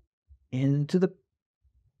people into a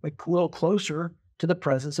little closer to the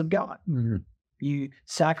presence of God. Mm-hmm. You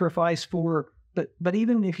sacrifice for, but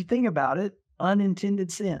even if you think about it,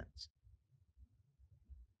 unintended sins.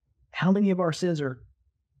 How many of our sins are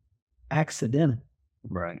accidental?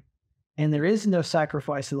 Right. And there is no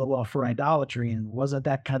sacrifice in the law for idolatry, and wasn't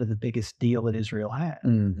that kind of the biggest deal that Israel had?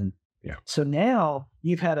 Mm-hmm. Yeah. So now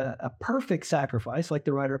you've had a perfect sacrifice, like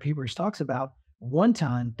the writer of Hebrews talks about, one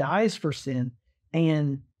time, dies for sin,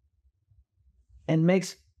 and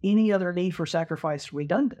makes any other need for sacrifice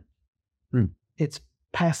redundant. It's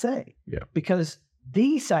passé. Yeah. Because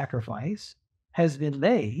the sacrifice has been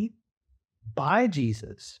made by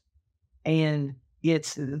Jesus, and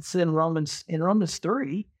it's in Romans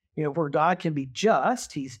 3, where God can be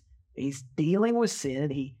just. He's dealing with sin.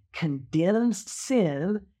 He condemns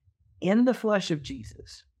sin in the flesh of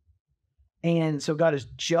Jesus. And so God is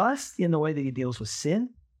just in the way that he deals with sin,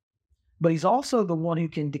 but he's also the one who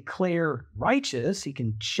can declare righteous. He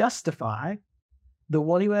can justify the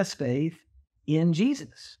one who has faith in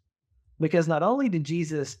Jesus. Because not only did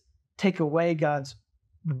Jesus take away God's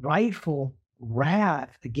rightful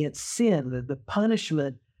wrath against sin, the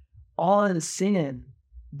punishment on sin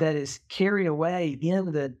that is carried away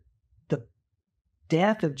in the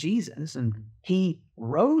death of Jesus, and he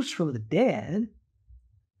rose from the dead,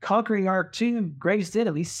 conquering our two greatest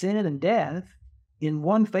enemies, sin and death, in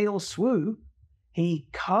one fatal swoop. He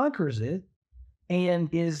conquers it and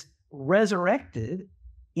is resurrected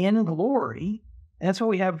in glory. And that's why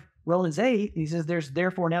we have Romans 8. He says, there's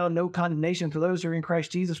therefore now no condemnation for those who are in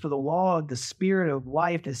Christ Jesus, for the law of the Spirit of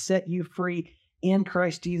life has set you free in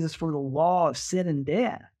Christ Jesus for the law of sin and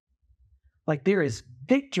death. Like there is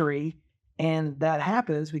victory, and that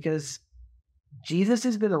happens because Jesus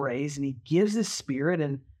has been raised and he gives his Spirit,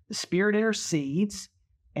 and the Spirit intercedes.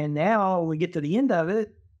 And now when we get to the end of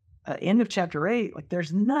it, end of chapter 8, like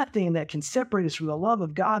there's nothing that can separate us from the love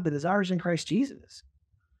of God that is ours in Christ Jesus.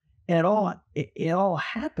 And it all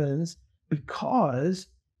happens because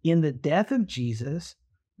in the death of Jesus,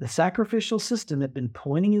 the sacrificial system had been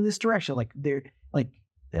pointing in this direction.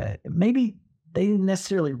 Maybe they didn't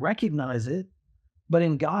necessarily recognize it, but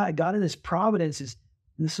in God in his providence and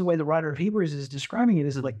this is the way the writer of Hebrews is describing it,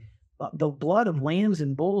 is like the blood of lambs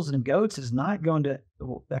and bulls and goats is not going to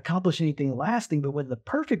accomplish anything lasting. But when the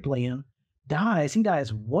perfect lamb dies, he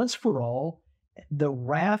dies once for all. The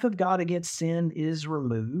wrath of God against sin is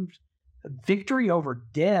removed. Victory over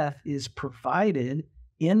death is provided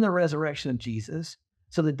in the resurrection of Jesus,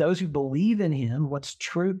 so that those who believe in him, what's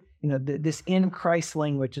true, this in Christ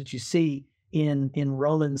language that you see in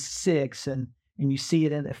Romans 6 and you see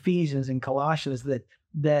it in Ephesians and Colossians,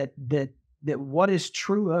 that what is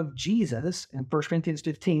true of Jesus in 1 Corinthians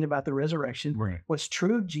 15 about the resurrection, Right. what's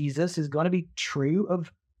true of Jesus is going to be true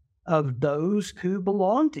of those who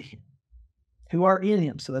belong to him, who are in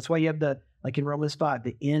him. So that's why you have like in Romans 5,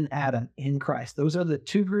 the in Adam, in Christ. Those are the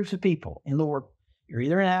two groups of people in the world. You're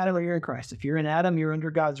either in Adam or you're in Christ. If you're in Adam, you're under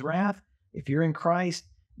God's wrath. If you're in Christ,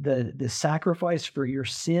 the sacrifice for your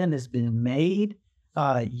sin has been made.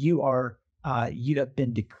 You have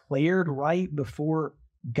been declared right before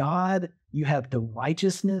God. You have the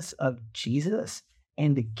righteousness of Jesus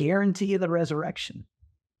and the guarantee of the resurrection.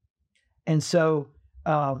 And so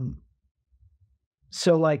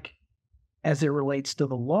like, as it relates to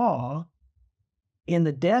the law, in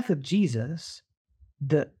the death of Jesus,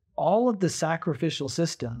 all of the sacrificial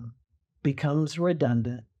system becomes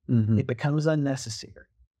redundant. Mm-hmm. It becomes unnecessary.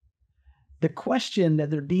 The question that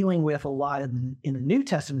they're dealing with a lot in the New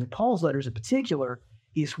Testament, in Paul's letters in particular,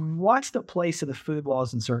 is what's the place of the food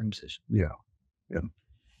laws and circumcision? Yeah.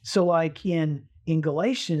 So like in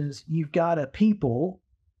Galatians, you've got a people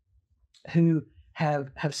who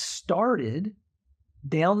have started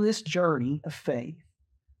down this journey of faith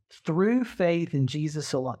through faith in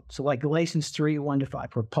Jesus alone. So like Galatians 3,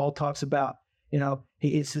 1-5, where Paul talks about,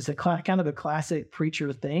 it's a kind of a classic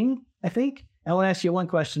preacher thing, I think. I want to ask you one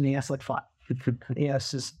question. He asks like 5.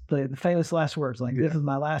 It's just the famous last words, like, this is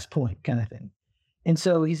my last point kind of thing. And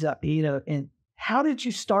so he's up, and how did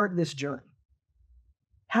you start this journey?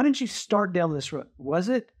 How did you start down this road? Was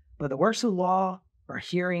it by the works of the law or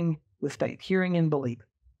hearing with faith, hearing and believing?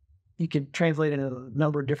 You could translate it in a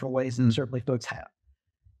number of different ways, and certainly folks have.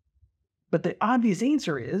 But the obvious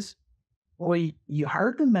answer is, well, you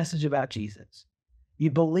heard the message about Jesus. You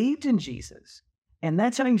believed in Jesus. And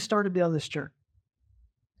that's how you started down this journey.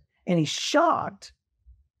 And he's shocked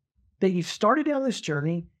that you've started down this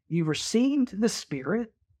journey. You've received the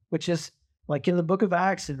Spirit, which is like in the book of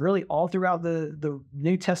Acts and really all throughout the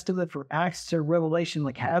New Testament, from Acts to Revelation,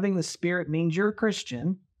 like having the Spirit means you're a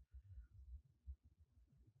Christian.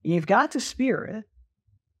 You've got the Spirit.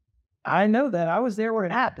 I know that. I was there when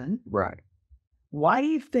it happened. Right. Why do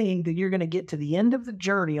you think that you're going to get to the end of the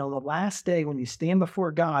journey on the last day when you stand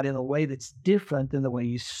before God in a way that's different than the way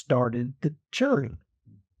you started the journey?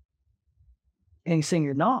 And he's saying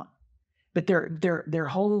you're not. But their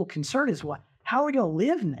whole concern is, how are we going to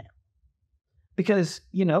live now? Because,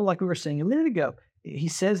 like we were saying a minute ago, he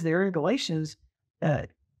says there in Galatians, it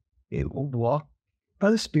will walk by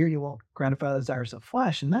the Spirit, you won't gratify the desires of the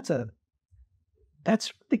flesh. And that's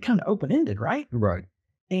really kind of open-ended, right? Right.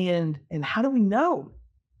 And how do we know?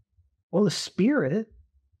 Well, the Spirit,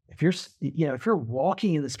 if you're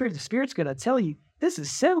walking in the Spirit's going to tell you, this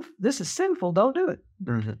is sinful, don't do it.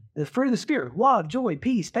 Mm-hmm. The fruit of the Spirit, love, joy,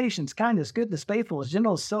 peace, patience, kindness, goodness, faithfulness,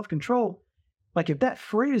 gentleness, self-control. Like if that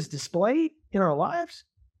fruit is displayed in our lives,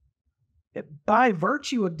 by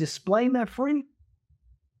virtue of displaying that fruit,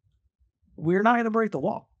 we're not going to break the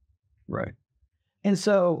law. Right. And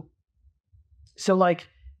so like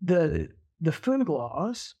the food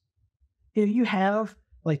laws, you have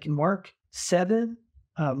like in Mark 7,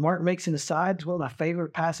 Mark makes an aside. It's one of my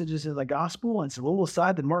favorite passages in the gospel. And it's a little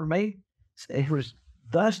aside that Mark made. It was,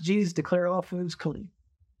 thus Jesus declared all foods clean.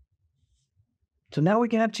 So now we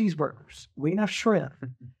can have cheeseburgers. We can have shrimp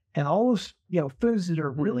and all those, foods that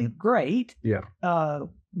are really great. Yeah.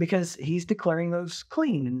 Because he's declaring those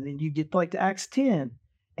clean. And then you get like to Acts 10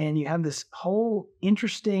 and you have this whole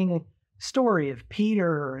interesting story of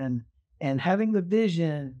Peter and having the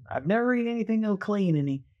vision. I've never eaten anything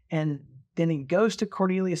unclean. And then he goes to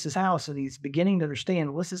Cornelius' house and he's beginning to understand,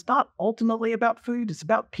 well, this is not ultimately about food. It's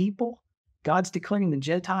about people. God's declaring the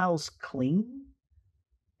Gentiles clean.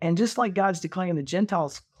 And just like God's declaring the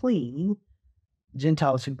Gentiles clean,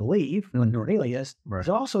 Gentiles who believe, like Cornelius, is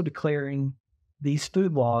also declaring these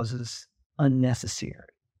food laws as unnecessary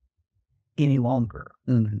any longer.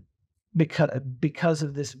 Mm-hmm. Because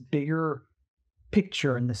of this bigger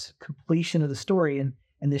picture and this completion of the story and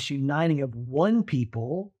this uniting of one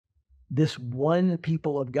people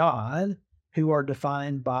of God who are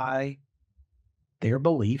defined by their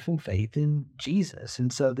belief and faith in Jesus.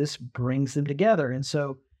 And so this brings them together. And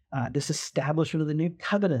so this establishment of the new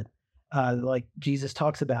covenant, like Jesus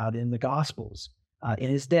talks about in the Gospels, in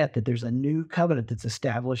his death, that there's a new covenant that's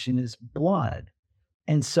established in his blood.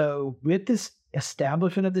 And so with this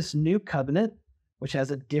establishment of this new covenant, which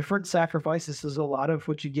has a different sacrifice, this is a lot of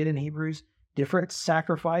what you get in Hebrews, different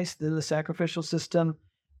sacrifice than the sacrificial system.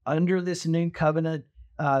 Under this new covenant,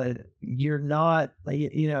 you're not, we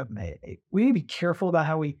need to be careful about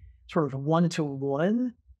how we sort of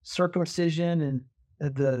one-to-one circumcision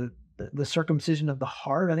and the circumcision of the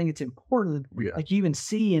heart. I think it's important. Yeah. Like you even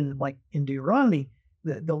see in Deuteronomy,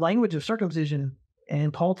 the language of circumcision,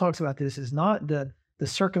 and Paul talks about this, is not the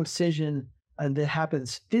circumcision that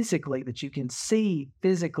happens physically, that you can see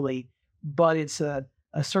physically, but it's a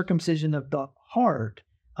circumcision of the heart,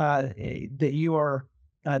 that you are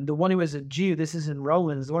the one who is a Jew. This is in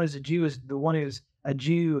Romans. The one who is a Jew is the one who is a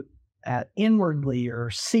Jew inwardly or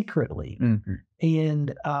secretly.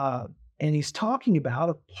 And he's talking about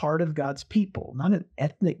a part of God's people, not an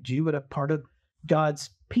ethnic Jew, but a part of God's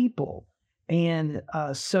people. And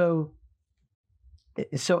so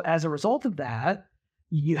as a result of that,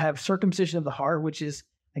 you have circumcision of the heart, which is,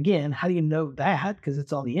 again, how do you know that? Because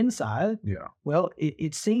it's on the inside. Yeah. Well,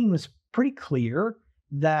 it seems pretty clear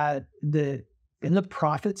that in the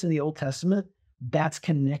prophets in the Old Testament, that's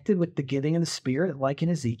connected with the giving of the Spirit, like in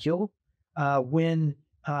Ezekiel. When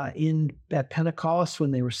at Pentecost,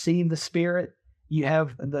 when they received the Spirit, you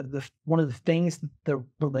have the one of the things, the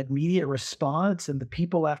immediate response, and the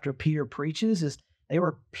people after Peter preaches is they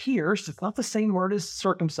were pierced. It's not the same word as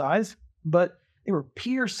circumcised, but they were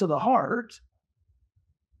pierced to the heart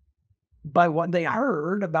by what they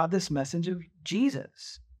heard about this message of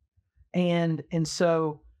Jesus. And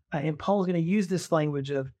so Paul's going to use this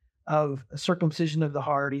language of circumcision of the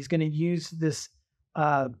heart. He's going to use this,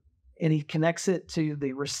 and he connects it to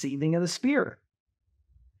the receiving of the Spirit.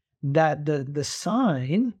 That the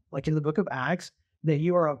sign, like in the book of Acts, that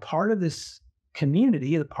you are a part of this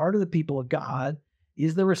community, a part of the people of God,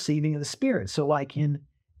 is the receiving of the Spirit. So like in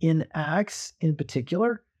Acts in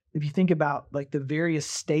particular, if you think about like the various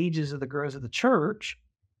stages of the growth of the church,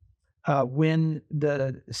 when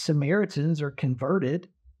the Samaritans are converted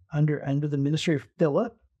under the ministry of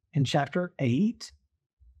Philip in chapter 8,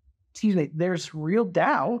 there's real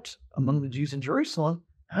doubt among the Jews in Jerusalem.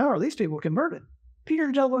 How are these people converted? Peter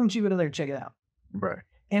and John, why don't you go in there and check it out? Right.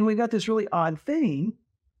 And we got this really odd thing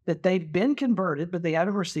that they've been converted, but they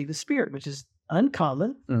haven't received the Spirit, which is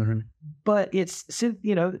uncommon. But it's,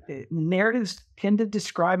 narratives tend to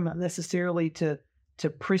describe, not necessarily to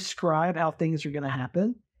prescribe how things are going to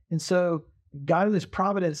happen. And so God in His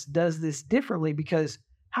providence does this differently, because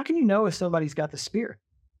how can you know if somebody's got the Spirit?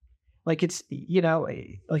 Like it's,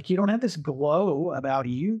 like you don't have this glow about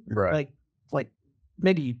you. Right. Like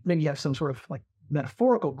maybe you have some sort of like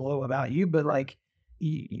metaphorical glow about you, but like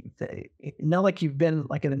not like you've been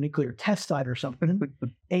like at a nuclear test site or something.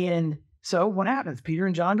 And so what happens? Peter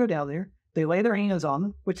and John go down there. They lay their hands on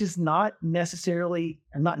them, which is not necessary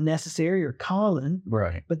or common.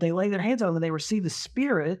 Right. But they lay their hands on them and they receive the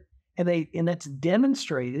Spirit, and that's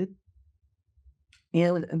demonstrated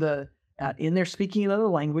in their speaking in other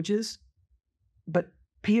languages. But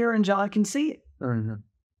Peter and John can see it. And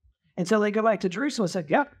so they go back to Jerusalem and say,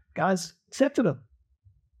 yeah, God's accepted them.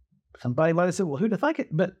 Somebody might have said, well, who'd have thought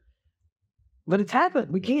it? But it's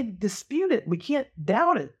happened. We can't dispute it. We can't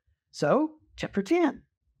doubt it. So, chapter 10.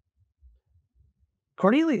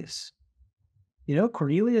 Cornelius.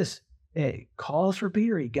 Cornelius calls for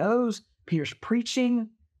Peter. He goes. Peter's preaching.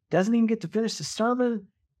 Doesn't even get to finish the sermon.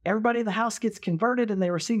 Everybody in the house gets converted, and they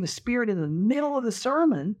receive the Spirit in the middle of the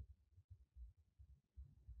sermon.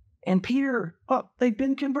 And Peter, they've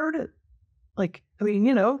been converted. I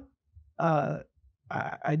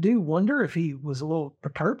do wonder if he was a little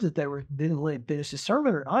perturbed that they didn't let him finish the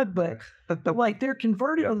sermon or not, but like they're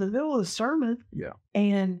converted in the middle of the sermon. Yeah.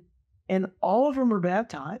 And all of them are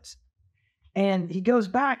baptized. And he goes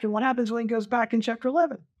back, and what happens when he goes back in chapter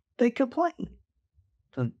 11? They complain.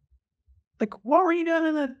 Like, what were you doing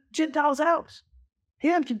in the Gentiles' house? He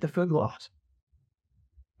didn't keep the food laws.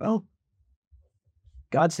 Well,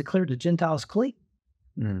 God's declared the Gentiles clean.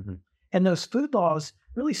 And those food laws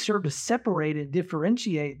really served to separate and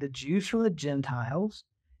differentiate the Jews from the Gentiles.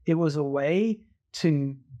 It was a way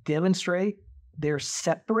to demonstrate their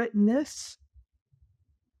separateness.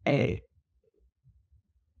 And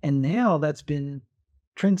now that's been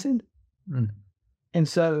transcended. And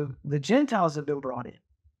so the Gentiles have been brought in.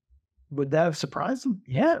 Would that have surprised them?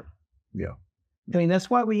 Yeah. Yeah. I mean, that's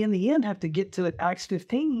why we in the end have to get to Acts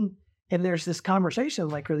 15, and there's this conversation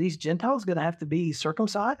like, are these Gentiles going to have to be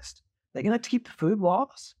circumcised? They're going to have to keep the food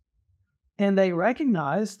laws? And they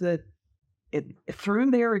recognize that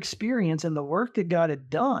through their experience and the work that God had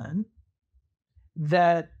done,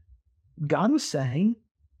 that God was saying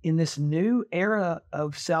in this new era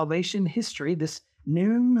of salvation history, this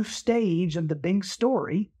new stage of the big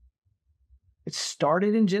story, it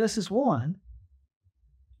started in Genesis 1.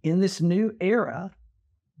 In this new era,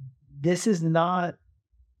 this is not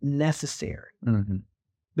necessary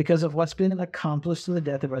because of what's been accomplished in the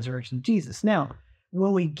death and resurrection of Jesus. Now,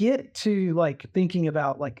 when we get to like thinking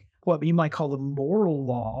about like what you might call the moral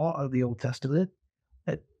law of the Old Testament,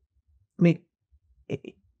 I mean,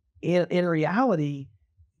 in reality,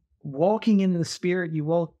 walking in the Spirit, you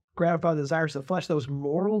won't gratify the desires of the flesh. Those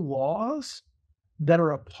moral laws that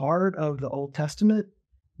are a part of the Old Testament,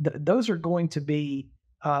 those are going to be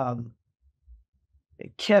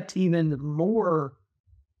kept even more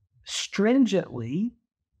stringently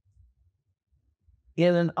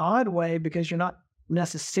in an odd way because you're not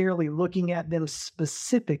necessarily looking at them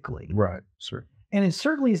specifically. Right. Sure. And it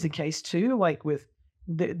certainly is the case too, like with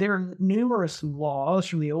there are numerous laws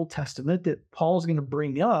from the Old Testament that Paul's going to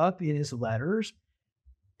bring up in his letters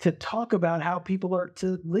to talk about how people are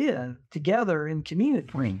to live together in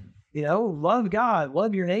community. You know, love God,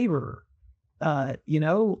 love your neighbor.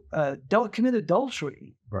 Don't commit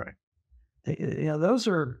adultery. Right. You know, those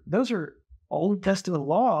are Old Testament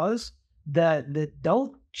laws that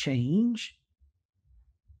don't change.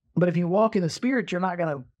 But if you walk in the Spirit, you're not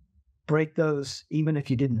going to break those, even if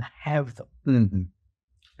you didn't have them. Mm-hmm.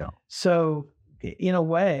 Yeah. So, in a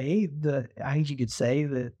way, I think you could say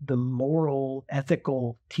that the moral,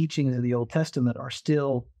 ethical teachings of the Old Testament are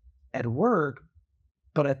still at work.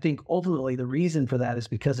 But I think ultimately the reason for that is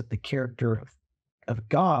because of the character of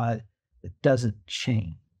God that doesn't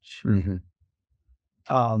change. Mm-hmm.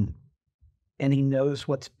 And he knows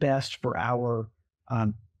what's best for our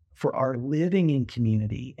living in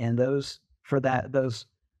community, and those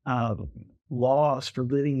laws for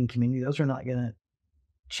living in community, those are not going to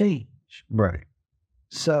change. Right.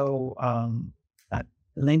 So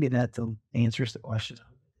maybe that answers the question.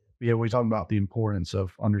 Yeah, we talk about the importance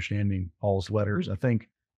of understanding Paul's letters. I think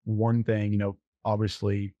one thing,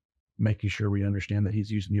 obviously making sure we understand that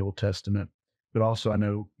he's using the Old Testament, but also I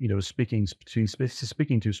know, speaking to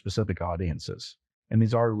specific audiences. And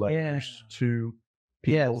these are letters to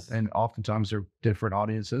people, Yes. and oftentimes they're different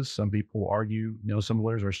audiences. Some people argue, some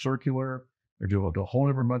letters are circular. They're doing a whole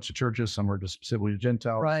different bunch of churches. Some are just specifically to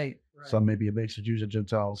Gentiles. Right. Some maybe a mix of Jews and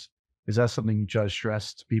Gentiles. Is that something you try to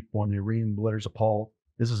stress to people when you're reading the letters of Paul?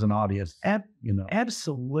 This is an audience,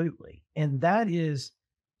 Absolutely. And that is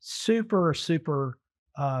super, super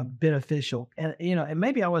beneficial. And, and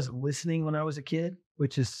maybe I wasn't listening when I was a kid,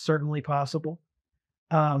 which is certainly possible.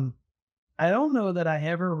 I don't know that I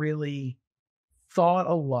ever really thought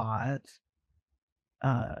a lot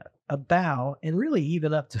about, and really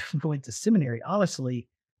even up to going to seminary, honestly,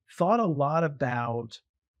 thought a lot about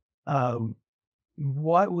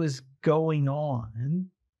what was going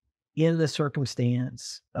on in the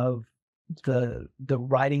circumstance of the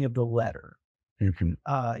writing of the letter. Mm-hmm.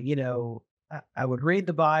 I would read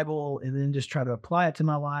the Bible and then just try to apply it to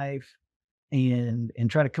my life and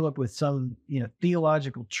try to come up with some,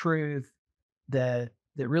 theological truth that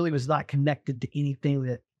really was not connected to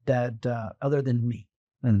anything that other than me.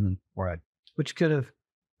 Mm-hmm. Right. Which could have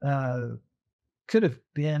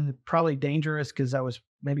been probably dangerous because I was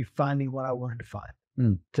maybe finding what I wanted to find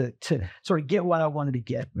to sort of get what I wanted to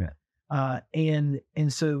get. Yeah. And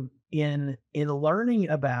so in learning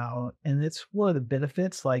about, and it's one of the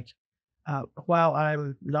benefits, like, while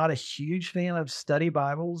I'm not a huge fan of study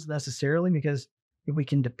Bibles necessarily, because we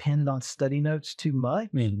can depend on study notes too much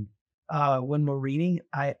when we're reading,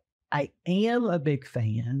 I am a big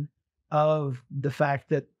fan of the fact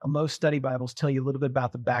that most study Bibles tell you a little bit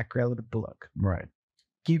about the background of the book. Right.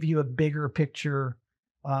 Give you a bigger picture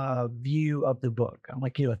view of the book,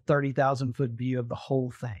 like, a 30,000 foot view of the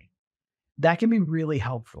whole thing. That can be really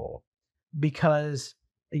helpful because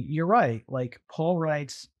you're right. Like Paul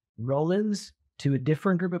writes Romans to a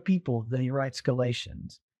different group of people than he writes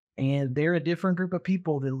Galatians. And they're a different group of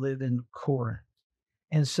people that live in Corinth.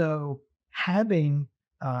 And so having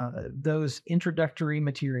those introductory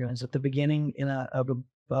materials at the beginning of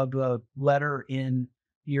a letter in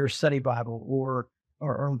your study Bible, or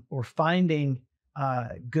finding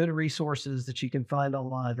good resources that you can find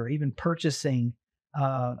online, or even purchasing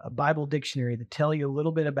a Bible dictionary that tell you a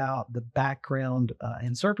little bit about the background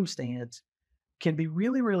and circumstance, can be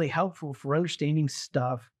really, really helpful for understanding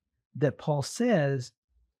stuff that Paul says,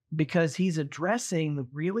 because he's addressing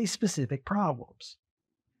really specific problems.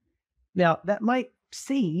 Now, that might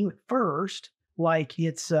seem at first like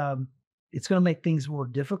it's going to make things more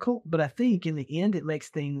difficult, but I think in the end, it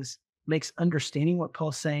makes understanding what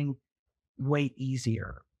Paul's saying way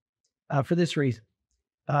easier for this reason.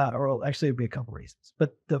 Or actually, it'd be a couple reasons.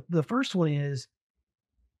 But the first one is,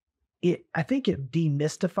 I think it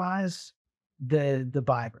demystifies the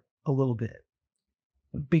Bible a little bit,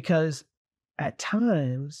 because at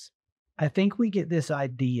times I think we get this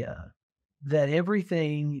idea that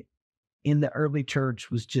everything in the early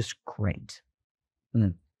church was just great. Yeah.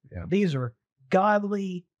 These are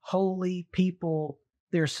godly, holy people.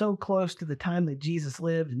 They're so close to the time that Jesus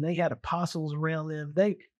lived, and they had apostles around them.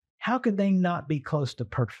 How could they not be close to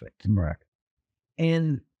perfect? Right.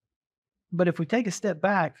 But if we take a step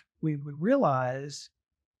back, we realize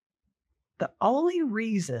the only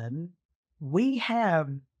reason we have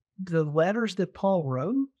the letters that Paul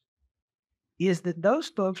wrote is that those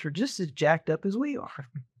folks were just as jacked up as we are.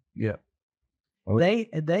 Yeah.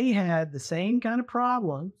 They had the same kind of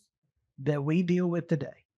problems that we deal with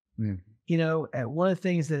today. Mm. One of the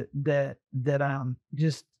things that I'm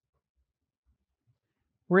just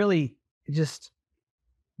really just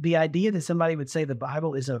the idea that somebody would say the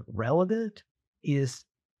Bible isn't relevant is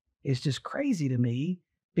just crazy to me,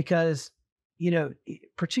 because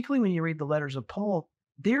particularly when you read the letters of Paul,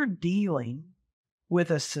 they're dealing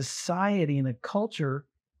with a society and a culture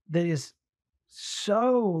that is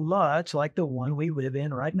so much like the one we live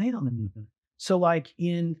in right now. Mm-hmm. So like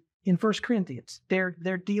in 1 Corinthians,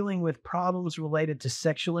 they're dealing with problems related to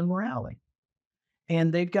sexual immorality.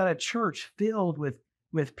 And they've got a church filled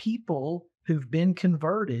with people who've been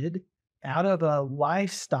converted out of a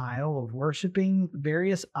lifestyle of worshiping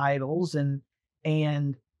various idols, and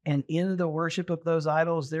in the worship of those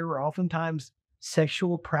idols, there were oftentimes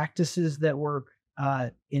sexual practices that were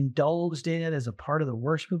indulged in as a part of the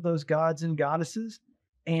worship of those gods and goddesses.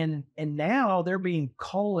 And now they're being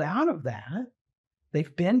called out of that.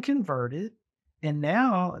 They've been converted, and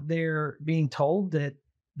now they're being told that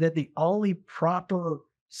the only proper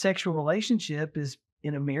sexual relationship is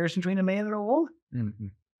in a marriage between a man and a woman. Mm-hmm.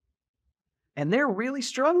 And they're really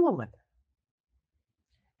struggling with it.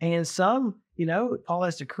 And some, Paul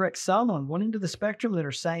has to correct some on one end of the spectrum that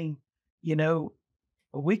are saying,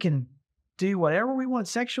 we can do whatever we want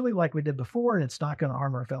sexually like we did before, and it's not going to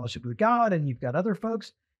harm our fellowship with God. And you've got other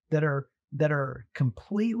folks that are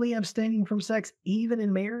completely abstaining from sex, even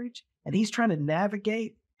in marriage. And he's trying to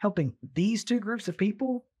navigate helping these two groups of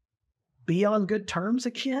people be on good terms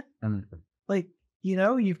again. Mm-hmm.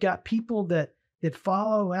 You've got people that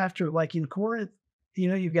follow after, like in Corinth,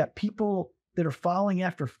 you've got people that are following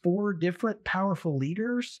after 4 different powerful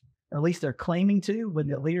leaders, or at least they're claiming to, when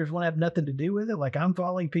the leaders want to have nothing to do with it. Like, I'm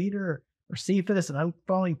following Peter or Cephas, and I'm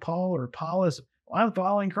following Paul, or Apollos. Well, I'm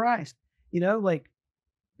following Christ. They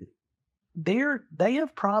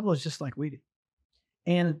have problems just like we do.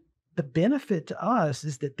 And the benefit to us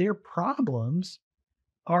is that their problems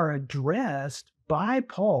are addressed by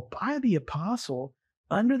Paul, by the apostle,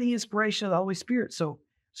 under the inspiration of the Holy Spirit. So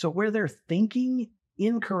where they're thinking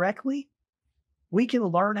incorrectly, we can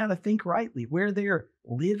learn how to think rightly. Where they're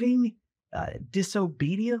living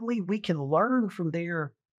disobediently, we can learn from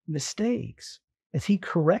their mistakes as he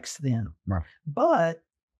corrects them. Right. But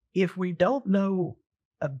if we don't know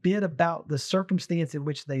a bit about the circumstance in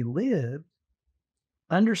which they live,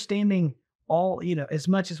 understanding all, as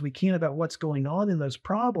much as we can about what's going on in those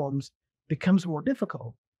problems becomes more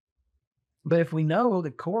difficult. But if we know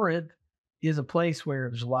that Corinth is a place where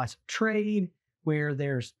there's lots of trade, where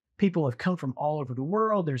there's people have come from all over the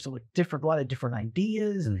world, there's a lot of different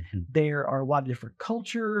ideas, mm-hmm. There are a lot of different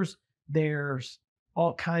cultures, there's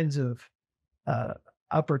all kinds of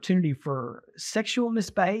opportunity for sexual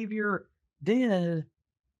misbehavior, then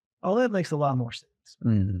that makes a lot more sense.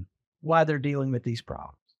 Mm-hmm. Why they're dealing with these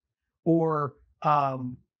problems. Or,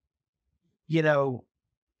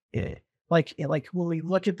 like when we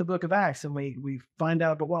look at the book of Acts and we find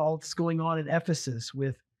out about all that's going on in Ephesus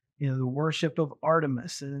with, the worship of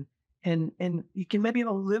Artemis, and you can maybe have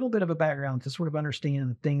a little bit of a background to sort of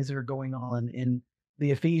understand the things that are going on in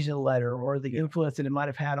the Ephesian letter, or the influence that it might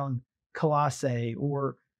have had on Colossae,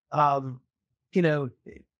 or,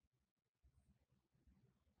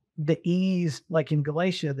 the ease, like in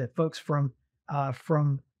Galatia, that folks from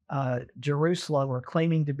Jerusalem were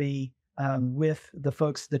claiming to be with the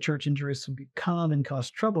folks, the church in Jerusalem, could come and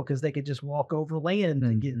cause trouble because they could just walk over land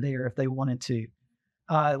to get there if they wanted to.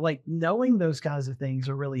 Knowing those kinds of things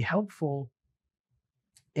are really helpful,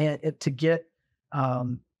 and to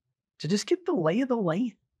just get the lay of the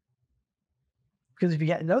land. Because if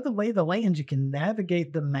you know the lay of the land, you can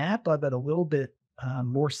navigate the map of it a little bit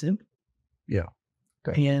more simply. Yeah.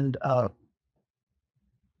 Okay. And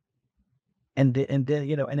then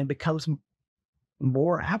it becomes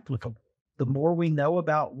more applicable. The more we know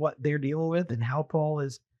about what they're dealing with and how Paul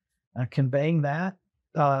is conveying that,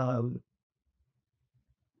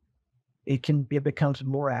 it becomes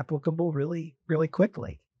more applicable really, really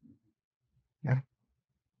quickly. Yeah.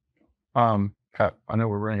 Pat, I know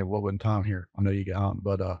we're running a little bit of time here. I know you got on,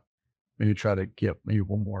 but maybe try to get maybe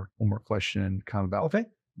one more question kind of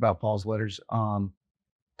about Paul's letters.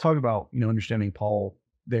 Talk about, understanding Paul.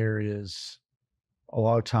 There is a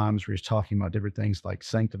lot of times where he's talking about different things like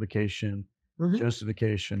sanctification, Mhm.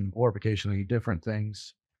 justification, glorification, like different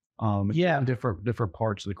things, Yeah. different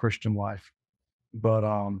parts of the Christian life. But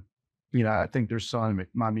I think there's some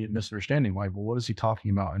might be a misunderstanding. Like, well, what is he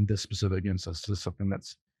talking about in this specific instance? Is this something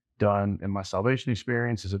that's done in my salvation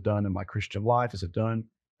experience? Is it done in my Christian life? Is it done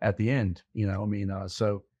at the end?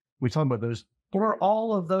 So we talk about those. Or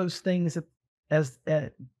all of those things as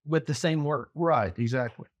with the same word. Right,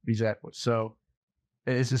 exactly. So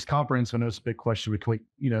it's this comprehensive. I know it's a big question. Can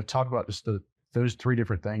we talk about just those three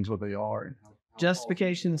different things, what they are, and how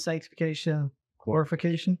Justification, sanctification,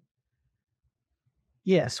 glorification.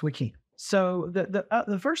 Yes, we can. So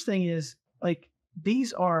the first thing is like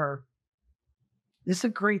this is a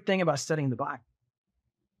great thing about studying the Bible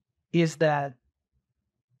is that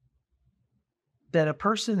a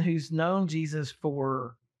person who's known Jesus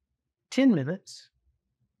for 10 minutes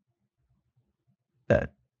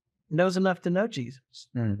knows enough to know Jesus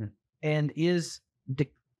and is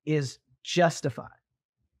justified.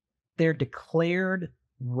 They're declared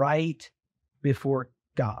right before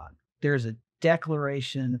God. There's a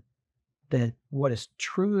declaration that what is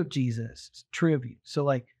true of Jesus is true of you.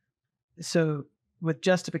 So with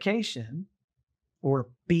justification or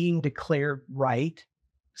being declared right,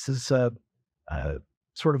 this is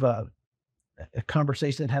sort of a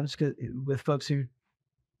conversation that happens with folks who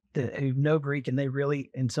know Greek, and they really,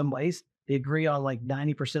 in some ways, they agree on like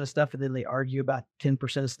 90% of stuff, and then they argue about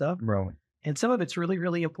 10% of stuff. Right. And some of it's really,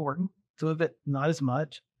 really important. Some of it not as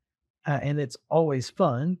much. And it's always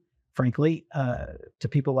fun, frankly, to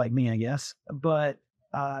people like me, I guess. But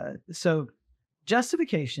so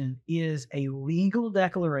justification is a legal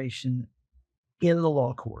declaration in the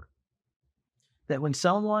law court that when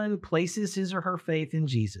someone places his or her faith in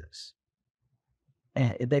Jesus,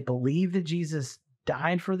 and they believe that Jesus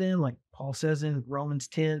died for them, like Paul says in Romans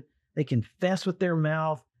 10, they confess with their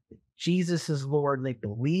mouth that Jesus is Lord, and they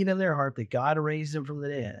believe in their heart that God raised him from the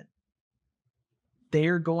dead,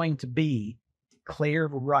 they're going to be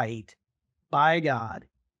declared right by God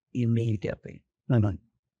immediately. Amen.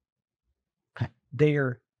 They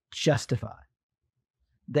are justified.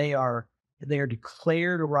 They are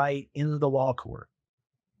declared right in the law court.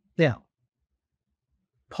 Now,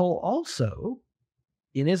 Paul also,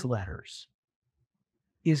 in his letters,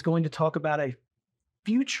 is going to talk about a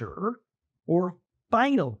future or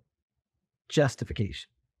final justification.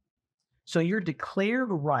 So you're declared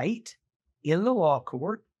right in the law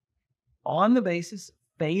court on the basis of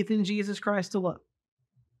faith in Jesus Christ alone.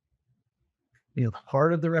 The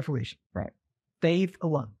heart of the Reformation. Right. Faith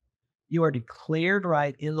alone. You are declared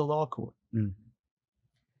right in the law court. Mm-hmm.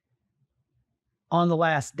 On the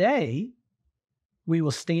last day, we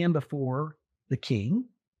will stand before the King,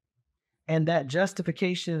 and that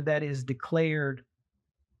justification that is declared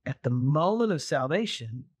at the moment of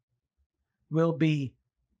salvation will be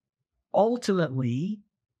ultimately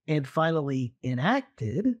and finally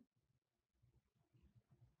enacted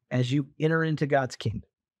as you enter into God's kingdom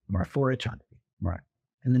for eternity. Right.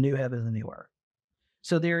 In the new heaven and the new earth.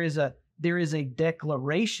 So there is a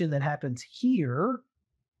declaration that happens here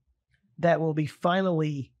that will be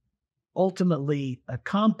finally, ultimately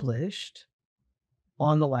accomplished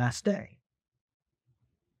on the last day.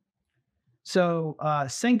 So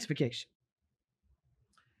sanctification.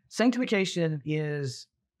 Sanctification is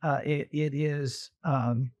a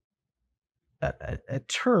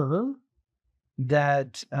term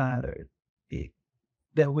that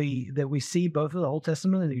we see both in the Old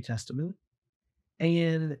Testament and the New Testament,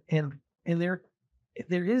 and there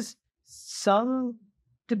is some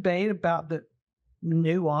debate about the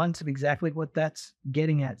nuance of exactly what that's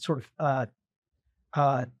getting at, sort of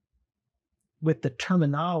with the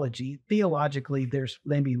terminology. Theologically, there's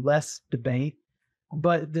maybe less debate,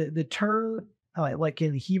 but the term, like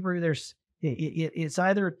in Hebrew, it's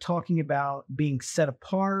either talking about being set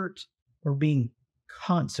apart or being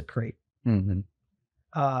consecrated. Mm-hmm.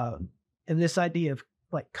 And this idea of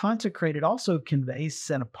like consecrated also conveys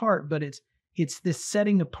set apart, but it's this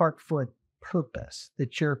setting apart for a purpose,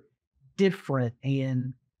 that you're different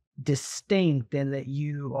and distinct, and that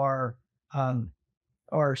you are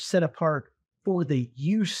set apart for the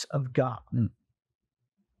use of God.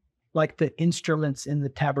 Like the instruments in the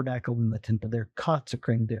tabernacle and the temple, they're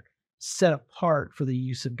consecrated, they're set apart for the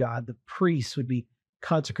use of God. The priests would be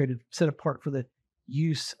consecrated, set apart for the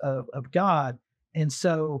use of God. And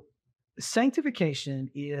so sanctification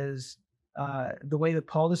is, the way that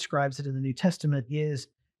Paul describes it in the New Testament, is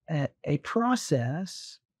a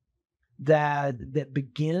process that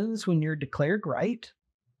begins when you're declared right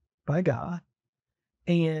by God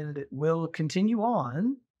and will continue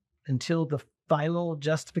on until the final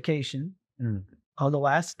justification on the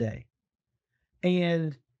last day.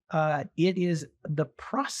 And it is the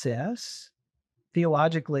process,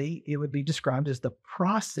 theologically, it would be described as the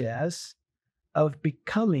process of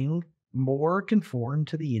becoming more conformed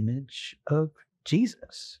to the image of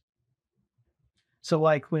Jesus. So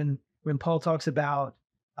like when Paul talks about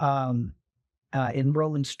in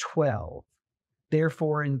Romans 12,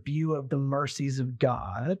 therefore, in view of the mercies of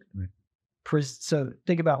God, so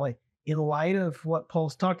think about like in light of what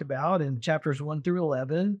Paul's talked about in chapters 1 through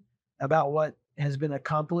 11, about what has been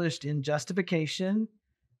accomplished in justification,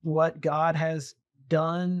 what God has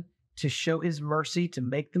done to show his mercy, to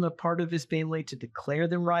make them a part of his family, to declare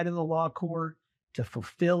them right in the law court, to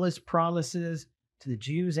fulfill his promises to the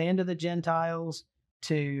Jews and to the Gentiles,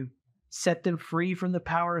 to set them free from the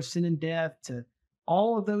power of sin and death, to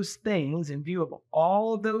all of those things. In view of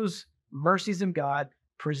all of those mercies of God,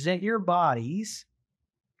 present your bodies,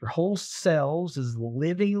 your whole selves, as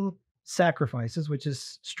living sacrifices, which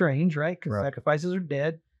is strange, right? Because sacrifices are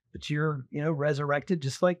dead, but you're, resurrected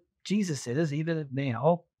just like Jesus is, even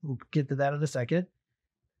now. We'll get to that in a second.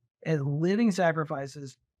 As living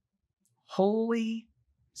sacrifices, holy,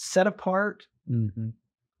 set apart,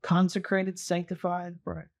 consecrated, sanctified,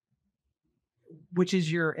 Right. which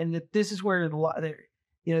is and this is where the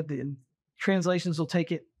translations will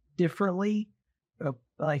take it differently.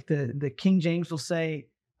 Like the King James will say,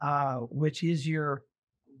 which is your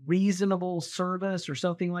reasonable service or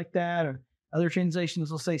something like that. Or other translations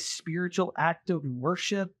will say spiritual act of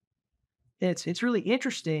worship. It's really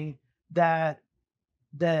interesting that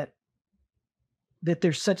there's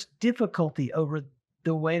such difficulty over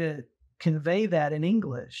the way to convey that in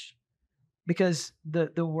English, because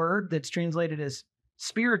the word that's translated as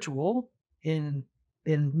spiritual in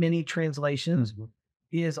many translations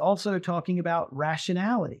is also talking about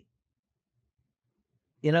rationality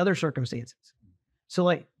in other circumstances. So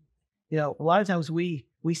like, a lot of times we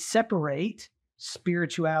separate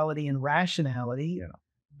spirituality and rationality,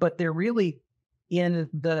 but they're really in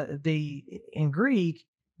Greek,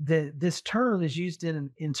 this term is used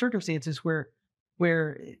in circumstances where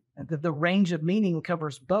the range of meaning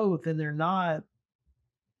covers both, and they're not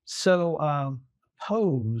so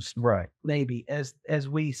opposed, Right. maybe as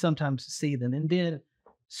we sometimes see them. And then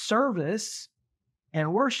service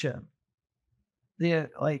and worship.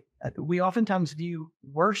 We oftentimes view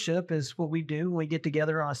worship as what we do when we get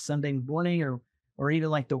together on a Sunday morning, or even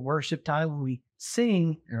like the worship time when we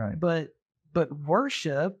sing. Right. But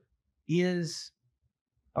worship is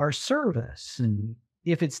our service,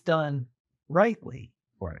 if it's done rightly.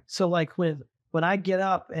 Right. So like when I get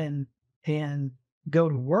up and go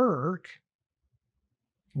to work,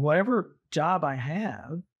 whatever job I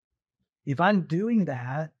have, if I'm doing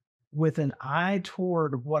that with an eye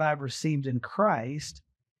toward what I've received in Christ,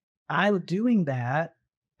 I'm doing that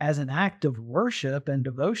as an act of worship and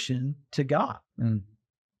devotion to God.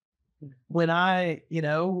 When I,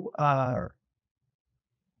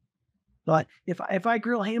 like if I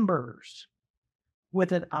grill hamburgers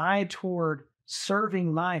with an eye toward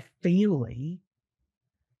serving my family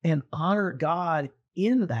and honor God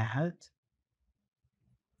in that,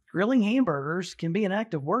 grilling hamburgers can be an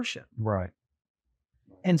act of worship. Right.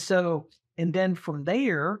 And then from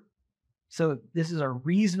there, so this is a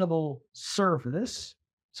reasonable service.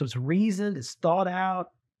 So it's reasoned, it's thought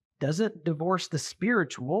out, doesn't divorce the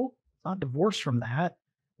spiritual, not divorced from that.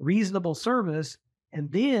 Reasonable service.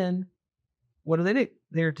 And then what do they do?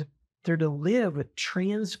 They're to live with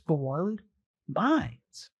transformed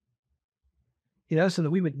minds. So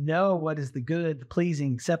that we would know what is the good, the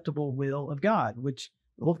pleasing, acceptable will of God, which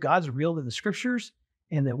the will of God's revealed in the scriptures,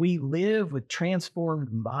 and that we live with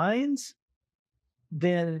transformed minds.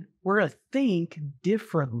 Then we're going to think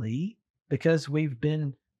differently because we've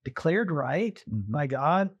been declared right by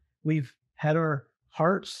God. We've had our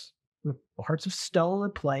hearts of stone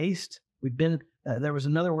replaced. We've been, there was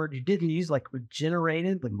another word you didn't use, like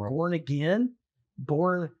regenerated, like born again.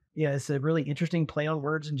 Born, it's a really interesting play on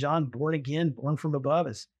words in John. Born again, born from above.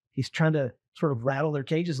 He's trying to sort of rattle their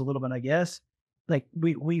cages a little bit, I guess. Like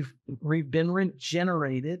we've been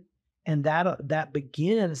regenerated, and that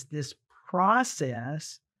begins this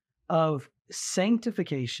process of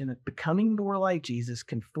sanctification, of becoming more like Jesus,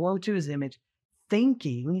 conformed to his image,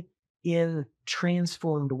 thinking in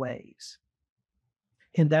transformed ways.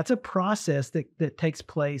 And that's a process that takes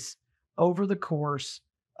place over the course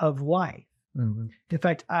of life. In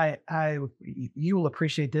fact, you will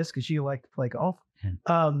appreciate this because you like to play golf.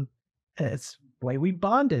 It's the way we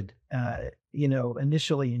bonded,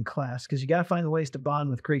 initially in class, because you got to find the ways to bond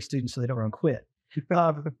with Greek students so they don't quit.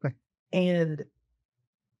 And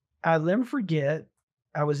I'll never forget,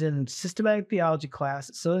 I was in systematic theology class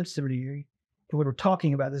at Southern Seminary, we were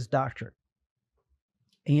talking about this doctrine.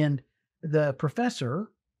 And the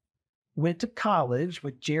professor went to college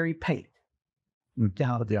with Jerry Pate.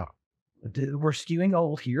 Now, we're skewing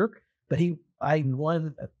old here, but I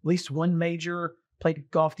won at least one major,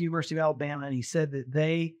 played golf at the University of Alabama, and he said that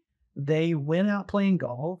they went out playing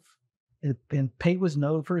golf, and Pate was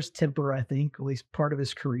known for his temper, I think, at least part of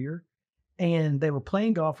his career. And they were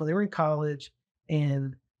playing golf when they were in college,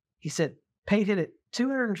 and he said Pate hit it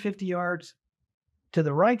 250 yards to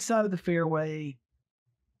the right side of the fairway,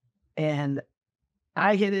 and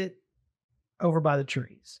I hit it over by the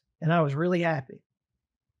trees, and I was really happy.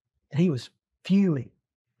 And he was fuming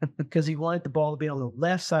because he wanted the ball to be on the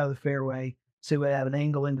left side of the fairway so it would have an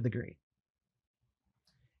angle into the green.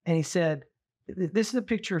 And he said, this is a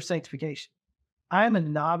picture of sanctification. I am a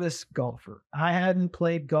novice golfer. I hadn't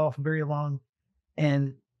played golf very long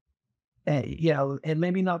and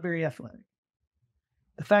maybe not very athletic.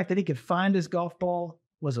 The fact that he could find his golf ball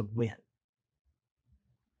was a win.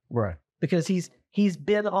 Right. Because he's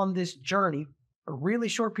been on this journey a really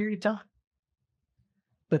short period of time.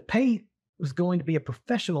 But Pate was going to be a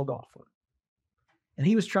professional golfer. And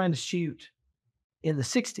he was trying to shoot in the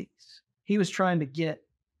 60s. He was trying to get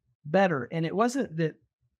better. And it wasn't that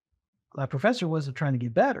my professor wasn't trying to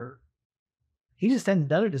get better. He just hadn't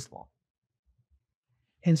done it as long.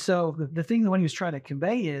 And so the thing that what he was trying to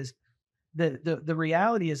convey is that the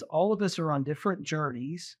reality is all of us are on different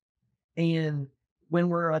journeys. And when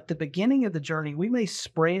we're at the beginning of the journey, we may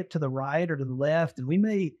spray it to the right or to the left, and we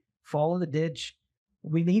may fall in the ditch.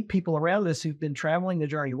 We need people around us who've been traveling the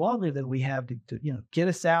journey longer than we have to get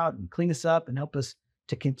us out and clean us up and help us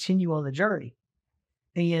to continue on the journey.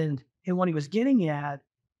 And what he was getting at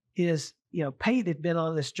is, Pate had been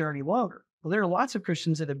on this journey longer. Well, there are lots of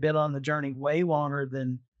Christians that have been on the journey way longer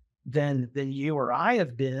than you or I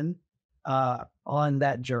have been on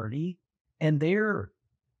that journey, and they're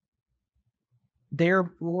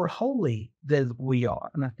more holy than we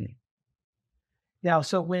are. Now,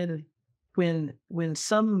 so when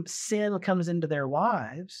some sin comes into their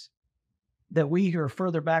lives, that we who are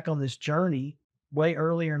further back on this journey, way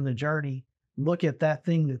earlier in the journey, look at that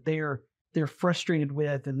thing that they're frustrated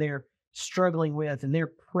with and they're struggling with, and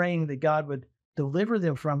they're praying that God would deliver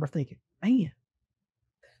them from. We're thinking, man,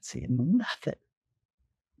 that's nothing.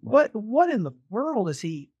 What in the world is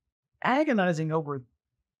he agonizing over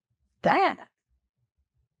that?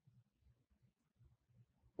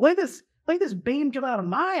 Let this beam come out of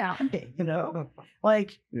my eye,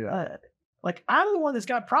 Like I'm the one that's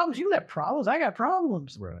got problems. You have problems. I got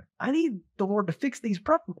problems. Right. I need the Lord to fix these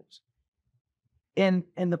problems. And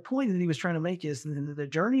the point that he was trying to make is the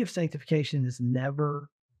journey of sanctification is never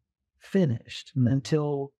finished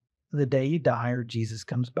until the day you die or Jesus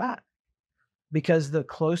comes back. Because the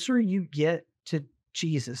closer you get to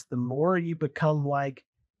Jesus, the more you become like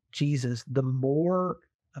Jesus, the more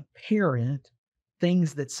apparent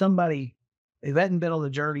things that somebody who hadn't been on the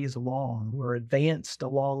journey as long or advanced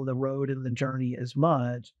along the road in the journey as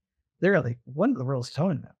much, they're like, what in the world is he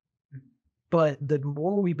talking about? But the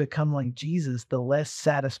more we become like Jesus, the less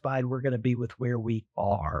satisfied we're going to be with where we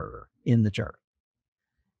are in the journey.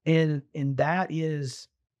 And that is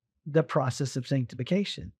the process of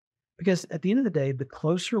sanctification. Because at the end of the day, the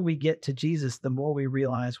closer we get to Jesus, the more we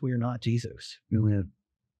realize we are not Jesus.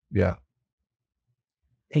 Yeah.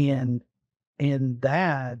 And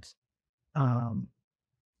that's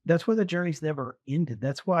why the journey's never ended.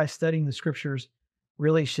 That's why studying the scriptures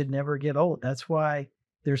really should never get old. That's why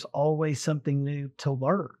there's always something new to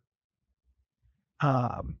learn.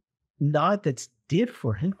 Not that's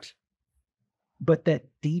different, but that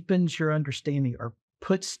deepens your understanding or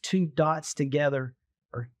puts two dots together,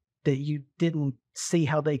 or that you didn't see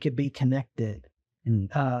how they could be connected.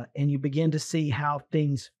 And you begin to see how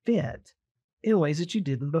things fit in ways that you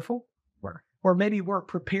didn't before. Or maybe weren't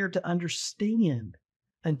prepared to understand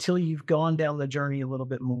until you've gone down the journey a little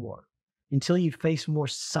bit more, until you face more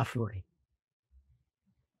suffering.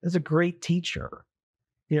 That's a great teacher.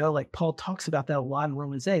 Like Paul talks about that a lot in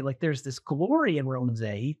Romans 8. Like there's this glory in Romans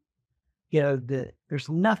 8, that there's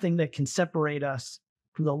nothing that can separate us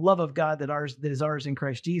from the love of God that is ours in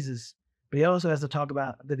Christ Jesus. But he also has to talk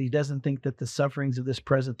about that he doesn't think that the sufferings of this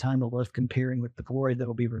present time are worth comparing with the glory that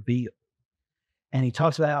will be revealed. And he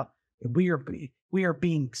talks about we are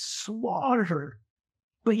being slaughtered,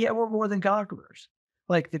 but yet we're more than conquerors.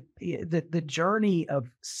 Like the journey of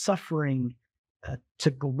suffering to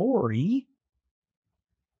glory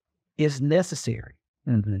is necessary.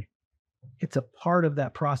 Mm-hmm. It's a part of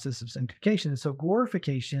that process of sanctification. And so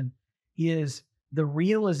glorification is the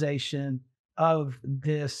realization of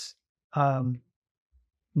this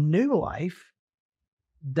new life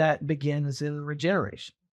that begins in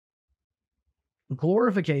regeneration.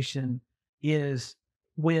 Glorification is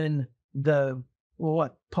when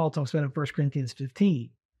what Paul talks about in 1 Corinthians 15,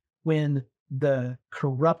 when the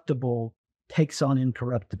corruptible takes on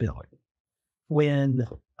incorruptibility, when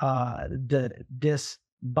this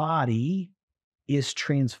body is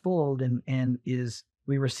transformed and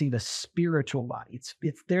we receive a spiritual body.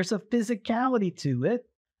 There's a physicality to it,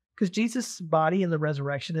 because Jesus' body in the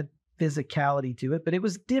resurrection had physicality to it, but it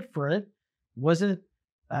was different. Wasn't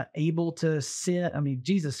able to sin. I mean,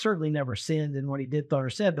 Jesus certainly never sinned in what he did, thought, or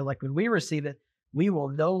said, but like when we receive it, we will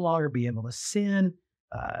no longer be able to sin.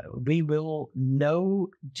 We will know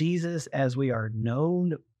Jesus as we are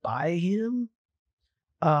known by him.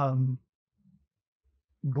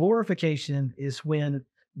 Glorification is when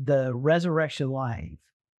the resurrection life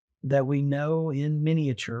that we know in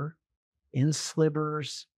miniature, in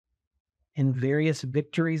slivers, in various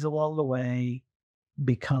victories along the way,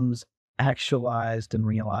 becomes actualized and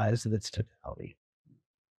realized in its totality.